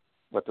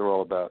they're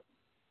all about.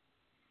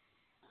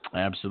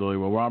 Absolutely.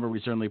 Well, Robert, we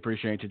certainly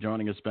appreciate you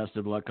joining us. Best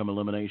of luck come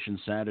Elimination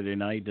Saturday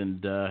night.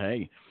 And,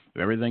 hey,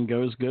 if everything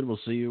goes good, we'll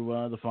see you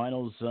the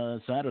finals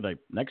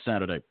next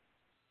Saturday.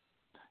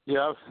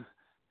 Yeah,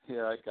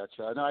 I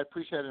gotcha. No, I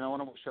appreciate it. And I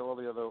want to wish all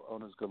the other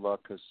owners good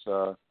luck because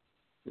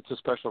it's a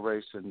special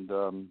race. And,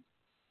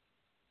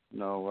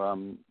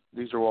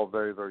 these are all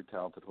very, very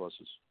talented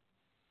horses.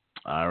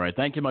 All right.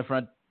 Thank you, my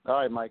friend. All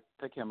right, Mike.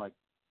 Take care, Mike.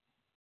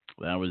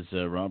 That was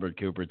Robert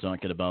Cooper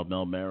talking about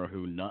Mel Mara,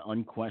 who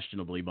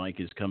unquestionably, Mike,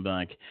 has come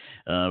back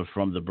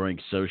from the brink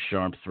so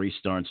sharp. 3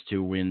 starts,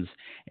 2 wins,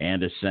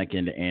 and a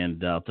second.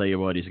 And I'll tell you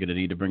what, he's going to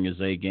need to bring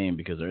his A game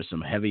because there's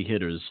some heavy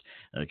hitters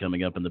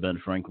coming up in the Ben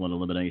Franklin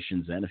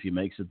eliminations. And if he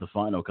makes it the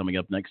final coming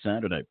up next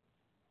Saturday.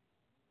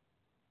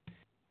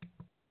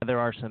 There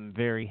are some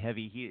very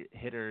heavy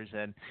hitters,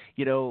 and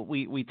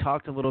we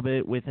talked a little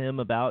bit with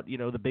him about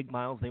the big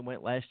miles they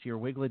went last year.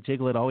 Wiglet,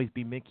 Jiglet, Always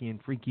Be Mickey, and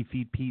Freaky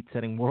Feet Pete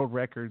setting world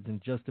records in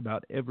just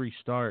about every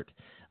start.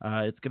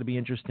 It's going to be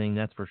interesting,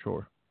 that's for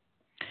sure.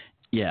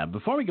 Yeah.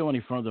 Before we go any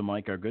further,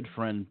 Mike, our good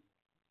friend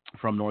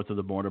from north of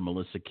the border,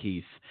 Melissa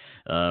Keith,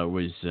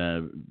 was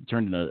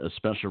turned in a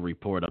special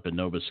report up in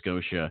Nova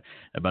Scotia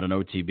about an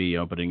OTB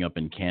opening up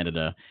in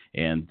Canada.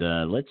 And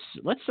let's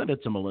send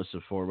it to Melissa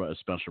for a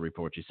special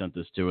report. She sent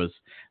this to us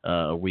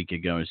a week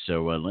ago.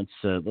 So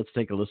let's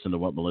take a listen to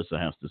what Melissa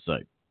has to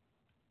say.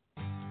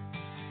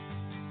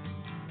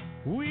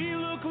 We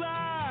look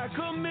like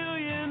 $1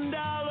 million.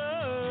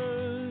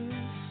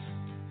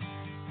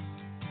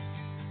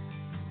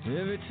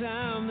 Every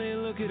time they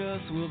look at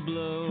us, we'll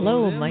blow.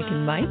 Hello, Mike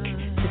and Mike.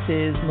 This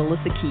is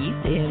Melissa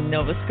Keith in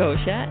Nova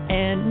Scotia.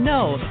 And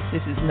no,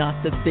 this is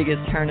not the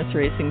biggest harness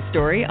racing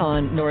story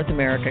on North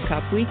America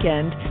Cup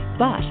weekend,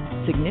 but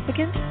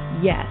significant?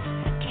 Yes.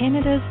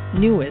 Canada's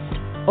newest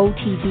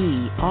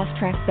OTB,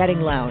 Off-Track Betting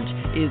Lounge,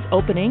 is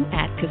opening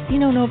at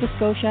Casino Nova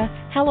Scotia,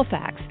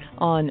 Halifax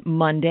on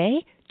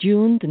Monday,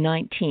 June the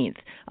 19th.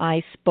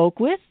 I spoke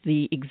with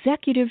the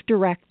executive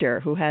director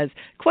who has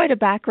quite a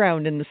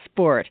background in the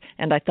sport,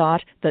 and I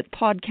thought that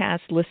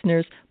podcast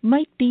listeners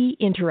might be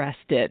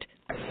interested.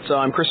 So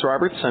I'm Chris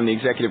Roberts. I'm the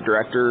executive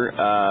director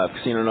of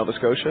Casino Nova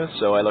Scotia,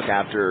 so I look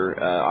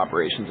after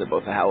operations at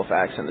both the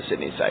Halifax and the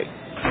Sydney site.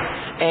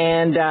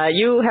 And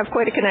you have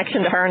quite a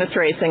connection to harness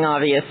racing,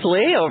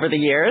 obviously, over the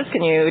years.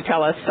 Can you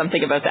tell us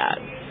something about that?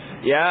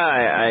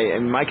 Yeah,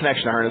 my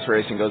connection to harness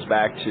racing goes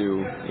back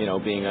to,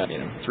 being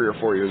 3 or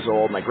 4 years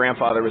old. My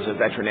grandfather was a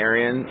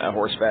veterinarian, a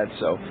horse vet,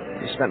 so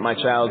I spent my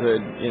childhood,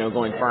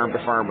 going farm to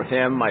farm with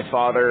him. My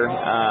father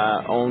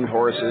owned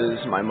horses.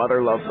 My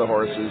mother loved the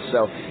horses.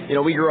 So,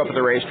 we grew up at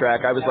the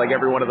racetrack. I was like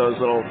every one of those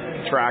little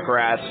track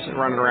rats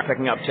running around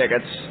picking up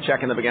tickets,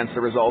 checking them against the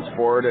results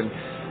board, and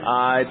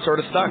it sort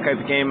of stuck. I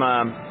became,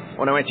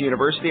 when I went to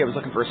university, I was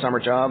looking for a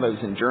summer job. I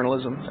was in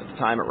journalism at the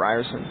time at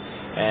Ryerson.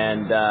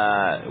 And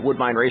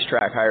Woodbine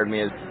Racetrack hired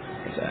me as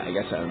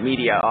a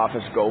media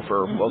office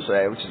gopher, we'll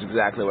say, which is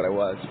exactly what I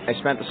was. I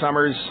spent the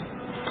summers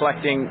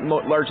collecting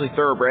largely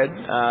thoroughbred,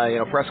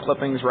 press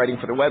clippings, writing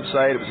for the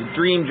website. It was a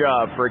dream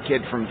job for a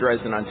kid from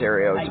Dresden,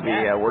 Ontario, to be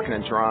working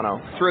in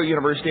Toronto. Throughout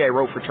university, I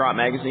wrote for Trot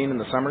Magazine in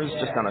the summers,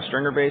 just on a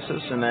stringer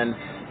basis, and then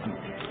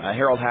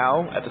Harold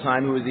Howe, at the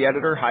time, who was the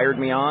editor, hired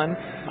me on.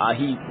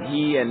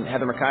 He and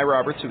Heather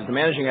Mackay-Roberts, who was the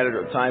managing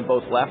editor at the time,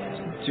 both left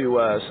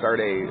to start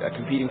a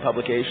competing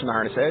publication, The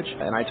Harness Edge,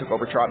 and I took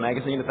over Trot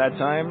Magazine at that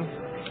time.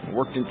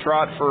 Worked in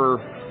Trot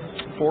for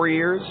 4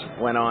 years,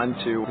 went on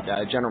to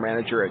general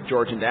manager at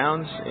Georgian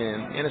Downs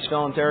in Innisfil,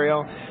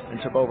 Ontario,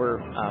 and took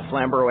over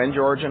Flamborough and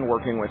Georgian,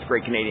 working with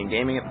Great Canadian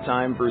Gaming at the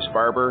time, Bruce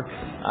Barber,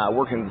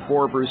 working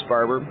for Bruce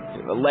Barber,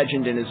 a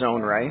legend in his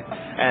own right.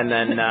 And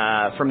then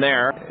from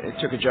there, I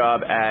took a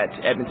job at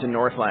Edmonton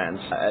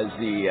Northlands as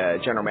the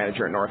general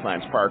manager at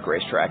Northlands Park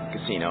Racetrack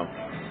Casino.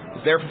 I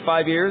was there for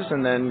 5 years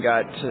and then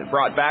got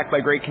brought back by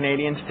Great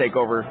Canadian to take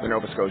over the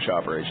Nova Scotia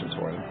operations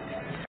for them.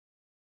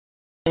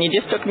 You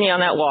just took me on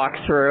that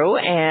walkthrough,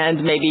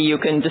 and maybe you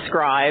can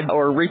describe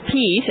or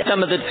repeat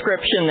some of the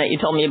description that you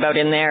told me about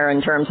in there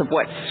in terms of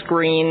what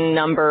screen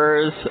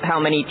numbers, how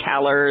many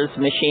tellers,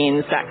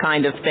 machines, that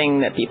kind of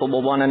thing that people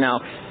will want to know.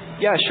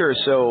 Yeah, sure.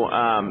 So,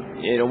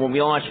 when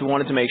we launched, we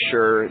wanted to make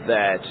sure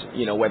that,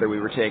 whether we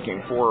were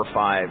taking 4 or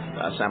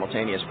 5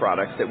 simultaneous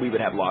products, that we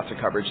would have lots of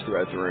coverage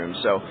throughout the room.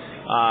 So,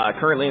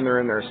 currently in the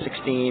room, there are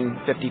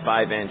 16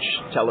 55-inch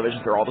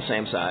televisions. They're all the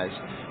same size.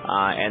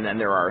 And then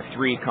there are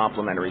 3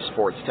 complementary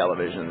sports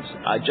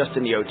televisions just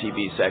in the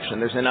OTB section.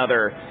 There's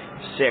another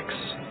 6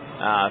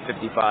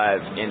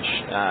 55-inch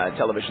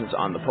televisions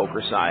on the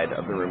poker side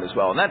of the room as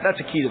well. And that's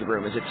a key to the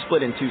room, is it's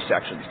split in 2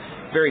 sections.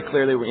 Very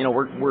clearly,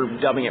 we're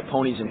dubbing it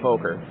ponies and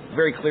poker.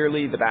 Very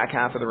clearly, the back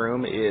half of the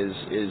room is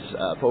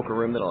a poker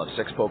room that'll have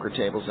 6 poker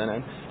tables in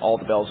it, all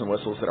the bells and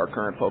whistles that our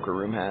current poker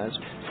room has.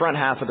 Front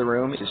half of the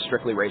room is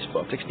strictly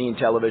racebook. 16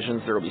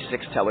 televisions, there will be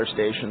 6 teller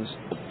stations,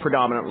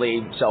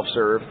 predominantly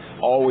self-serve,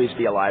 always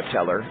be a live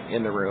teller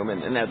in the room,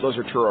 and those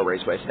are Truro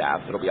Raceway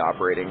staff that'll be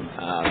operating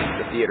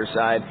the theater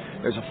side.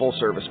 There's a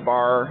full-service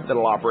bar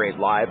that'll operate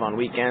live on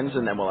weekends,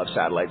 and then we'll have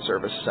satellite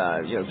service,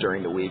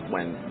 during the week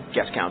when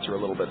guest counts are a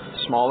little bit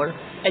smaller.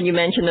 And you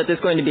mentioned that there's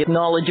going to be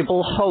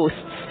knowledgeable hosts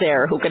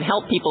there who can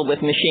help people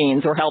with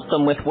machines or help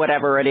them with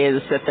whatever it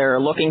is that they're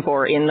looking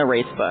for in the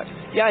race book.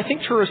 Yeah, I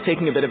think Truro's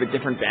taking a bit of a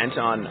different bent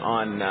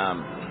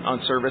on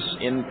service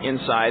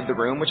inside the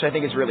room, which I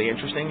think is really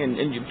interesting.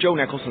 And Joe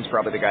Nicholson's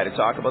probably the guy to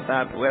talk about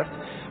that with.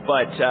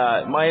 But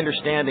my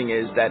understanding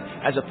is that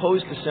as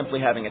opposed to simply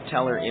having a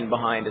teller in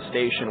behind a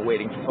station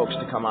waiting for folks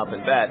to come up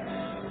and bet,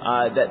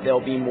 that there'll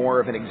be more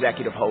of an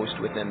executive host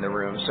within the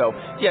room. So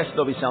yes,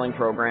 they'll be selling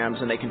programs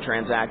and they can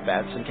transact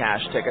bets and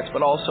cash tickets,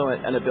 but also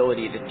an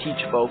ability to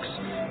teach folks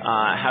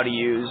how to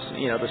use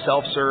the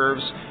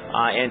self-serves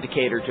and to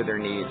cater to their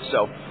needs.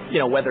 So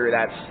whether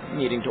that's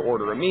needing to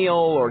order a meal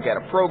or get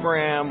a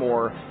program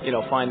or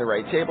find the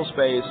right table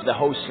space, the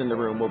hosts in the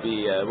room will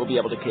be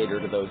able to cater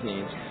to those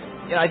needs.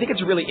 I think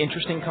it's a really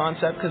interesting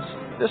concept because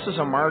this is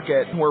a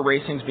market where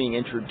racing's being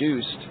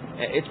introduced.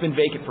 It's been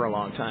vacant for a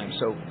long time.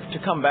 So to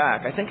come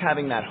back, I think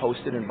having that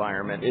hosted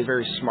environment is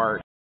very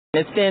smart.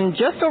 It's been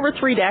just over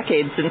 3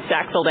 decades since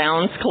Sackville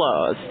Downs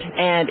closed,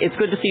 and it's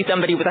good to see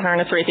somebody with a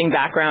harness racing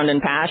background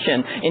and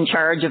passion in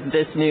charge of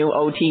this new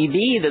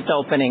OTB that's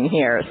opening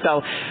here.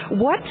 So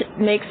what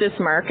makes this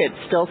market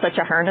still such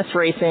a harness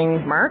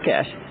racing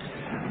market?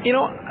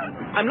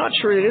 I'm not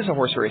sure it is a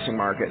horse racing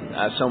market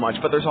so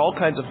much, but there's all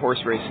kinds of horse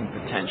racing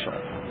potential.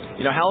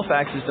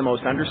 Halifax is the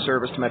most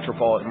underserviced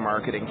metropolitan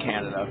market in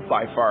Canada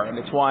by far, and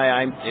it's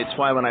why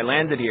when I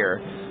landed here,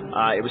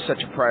 it was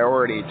such a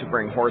priority to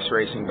bring horse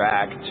racing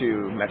back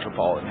to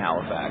metropolitan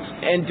Halifax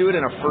and do it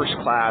in a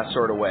first-class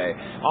sort of way.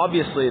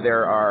 Obviously,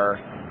 there are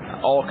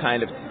all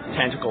kind of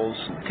tentacles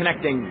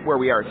connecting where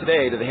we are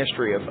today to the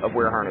history of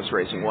where harness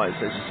racing was,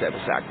 as you said,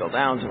 with Sackville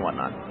Downs and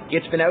whatnot.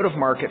 It's been out of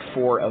market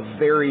for a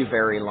very,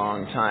 very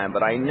long time,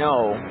 but I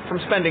know from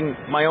spending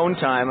my own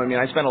time,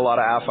 I spent a lot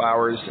of half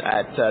hours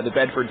at the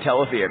Bedford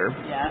Teletheatre,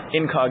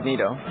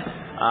 incognito,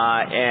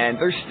 and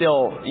there's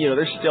still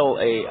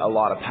a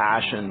lot of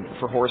passion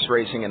for horse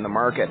racing in the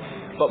market.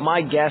 But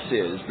my guess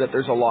is that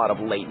there's a lot of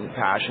latent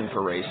passion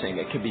for racing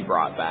that could be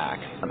brought back.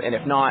 And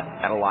if not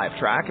at a live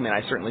track,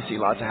 I certainly see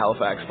lots of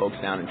Halifax folks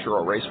down in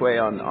Truro Raceway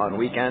on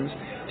weekends.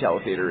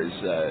 Teletheatre is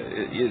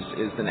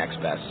the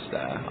next best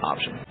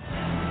option.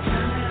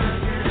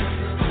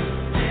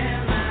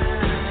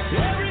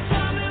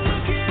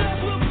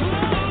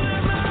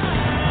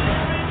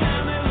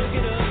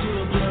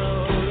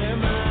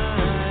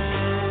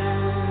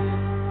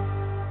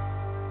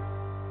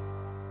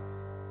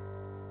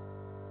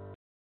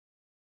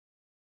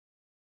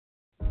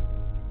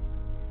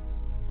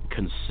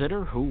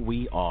 Consider who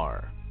we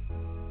are.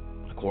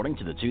 According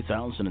to the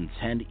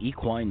 2010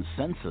 Equine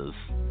Census,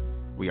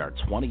 we are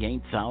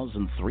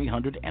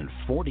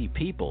 28,340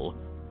 people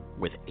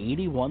with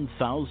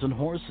 81,000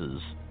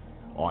 horses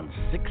on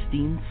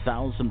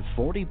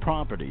 16,040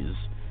 properties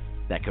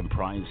that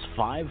comprise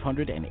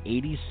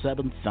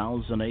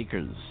 587,000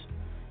 acres.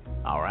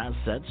 Our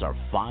assets are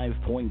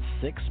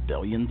 $5.6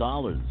 billion.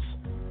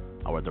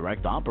 Our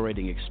direct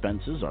operating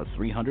expenses are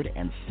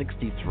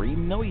 $363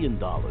 million.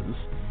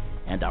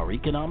 And our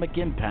economic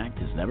impact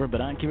has never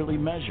been accurately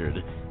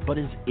measured, but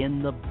is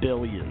in the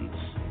billions.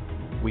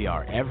 We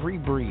are every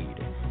breed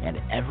and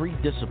every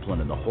discipline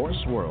in the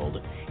horse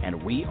world,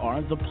 and we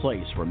are the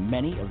place where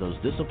many of those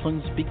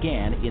disciplines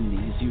began in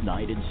these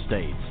United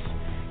States.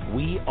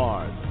 We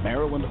are the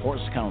Maryland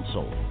Horse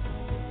Council.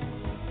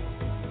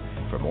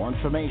 For more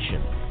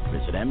information,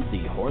 visit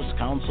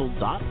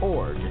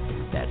mdhorsecouncil.org.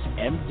 That's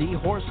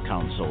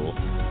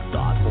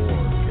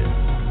mdhorsecouncil.org.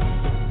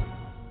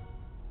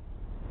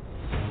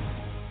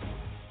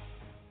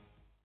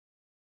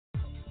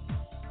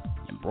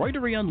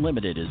 Embroidery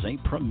Unlimited is a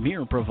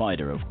premier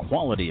provider of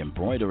quality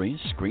embroidery,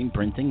 screen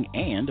printing,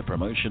 and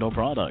promotional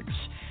products.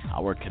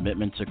 Our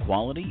commitment to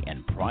quality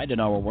and pride in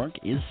our work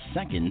is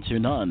second to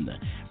none.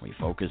 We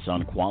focus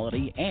on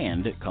quality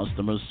and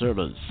customer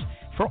service.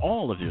 For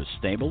all of your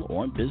stable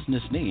or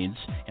business needs,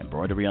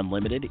 Embroidery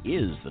Unlimited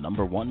is the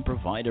 #1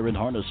 provider in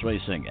harness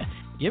racing.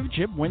 Give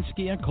Jim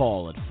Winsky a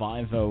call at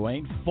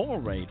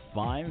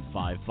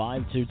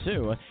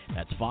 508-485-5522.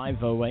 That's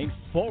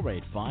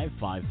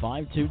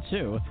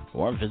 508-485-5522.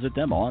 Or visit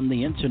them on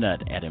the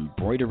internet at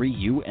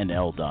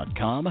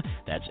embroideryunl.com.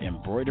 That's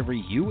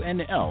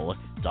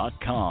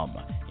embroideryunl.com.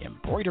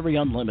 Embroidery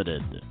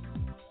Unlimited.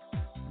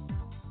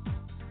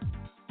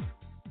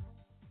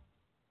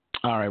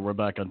 All right, we're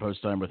back on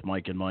Post Time with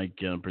Mike and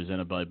Mike,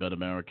 presented by Bet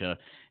America.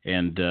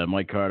 And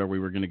Mike Carter, we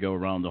were going to go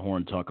around the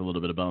horn, talk a little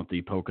bit about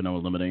the Pocono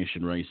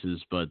elimination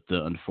races, but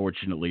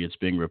unfortunately it's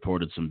being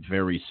reported some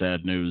very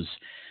sad news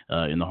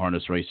in the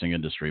harness racing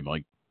industry,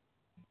 Mike.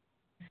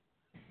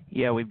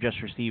 Yeah, we've just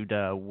received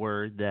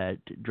word that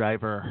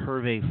driver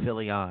Hervé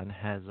Filion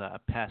has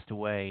passed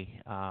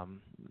away.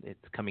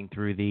 It's coming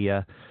through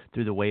the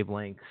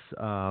wavelengths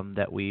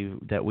that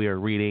we are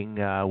reading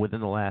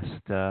within the last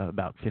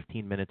about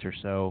 15 minutes or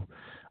so.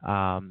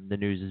 The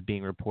news is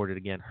being reported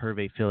again.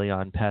 Hervé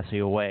Filion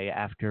passing away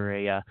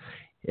after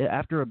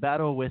after a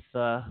battle with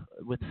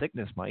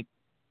sickness, Mike.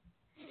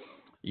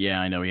 Yeah,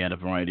 I know he had a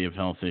variety of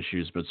health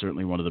issues, but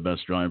certainly one of the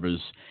best drivers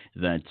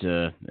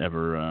that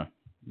ever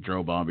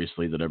drove,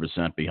 obviously, that ever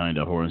sat behind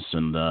a horse.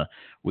 And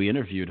we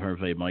interviewed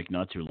Hervé, Mike,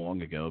 not too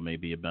long ago,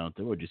 maybe about,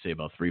 what would you say,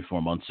 about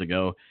 3-4 months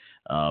ago.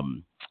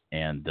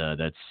 And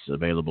that's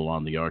available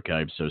on the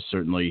archive. So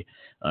certainly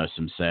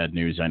some sad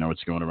news. I know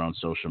it's going around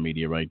social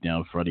media right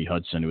now. Freddie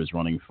Hudson, who was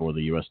running for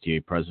the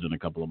USTA president a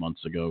couple of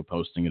months ago,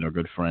 posting it. Our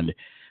good friend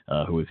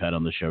who we've had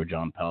on the show,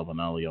 John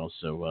Palvinelli,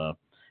 also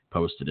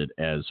posted it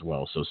as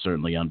well. So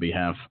certainly on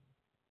behalf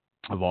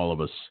of all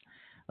of us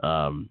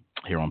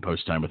here on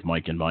Post Time with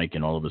Mike and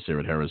all of us here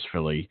at Harris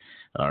Philly,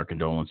 our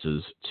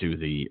condolences to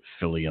the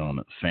Fillion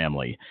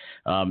family.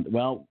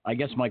 Well, I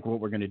guess, Mike,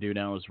 what we're going to do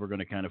now is we're going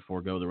to kind of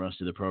forego the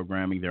rest of the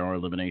programming. There are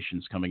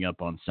eliminations coming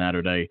up on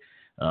Saturday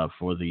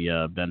for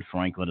the Ben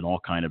Franklin and all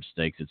kind of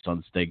stakes. It's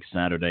on Stake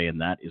Saturday, and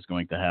that is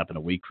going to happen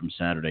a week from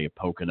Saturday at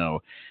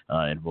Pocono.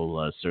 And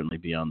we'll certainly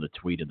be on the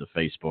tweet and the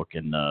Facebook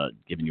and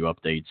giving you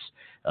updates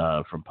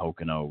from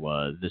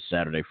Pocono this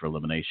Saturday for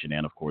elimination,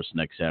 and of course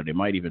next Saturday.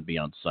 Might even be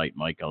on site,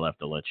 Mike. I'll have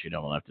to let you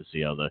know. I'll have to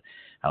see how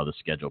the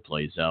schedule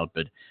plays out.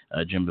 But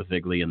Jim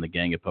Bavigli and the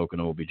gang at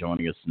Pocono will be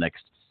joining us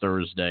next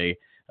Thursday.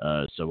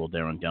 So will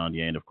Darin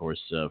Gagne, and of course,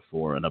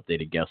 for an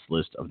updated guest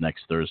list of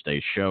next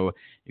Thursday's show,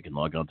 you can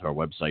log on to our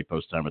website,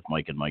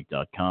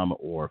 posttimewithmikeandmike.com,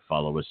 or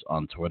follow us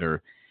on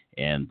Twitter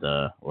and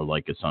or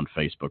like us on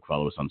Facebook.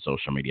 Follow us on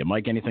social media.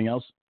 Mike, anything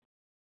else?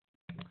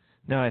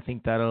 No, I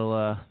think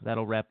that'll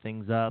wrap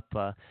things up.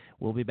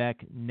 We'll be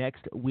back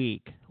next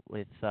week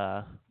with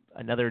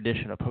another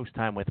edition of Post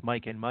Time with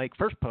Mike and Mike.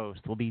 First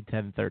post will be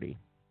 10:30.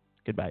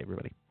 Goodbye,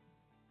 everybody.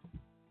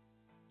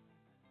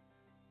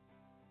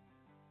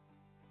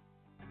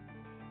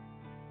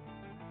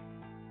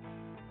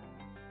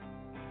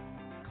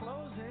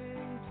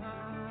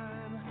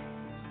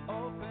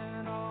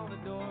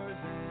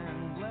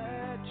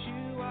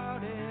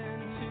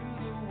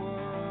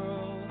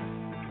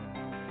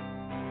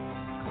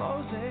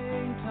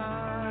 Closing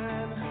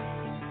time,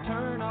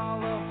 turn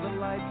all of the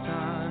lights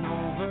on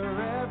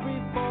over every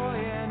boy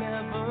and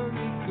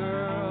every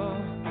girl.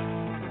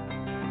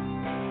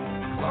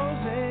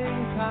 Closing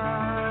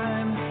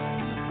time,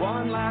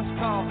 one last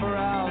call for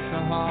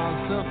alcohol,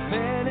 so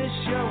finish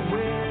your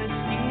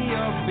whiskey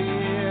or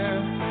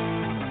beer.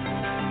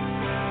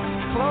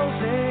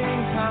 Closing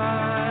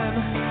time,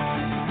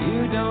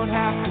 you don't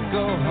have to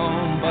go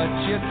home, but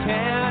you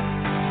can't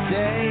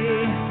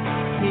stay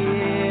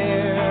here.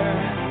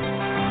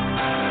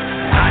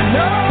 I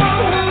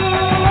know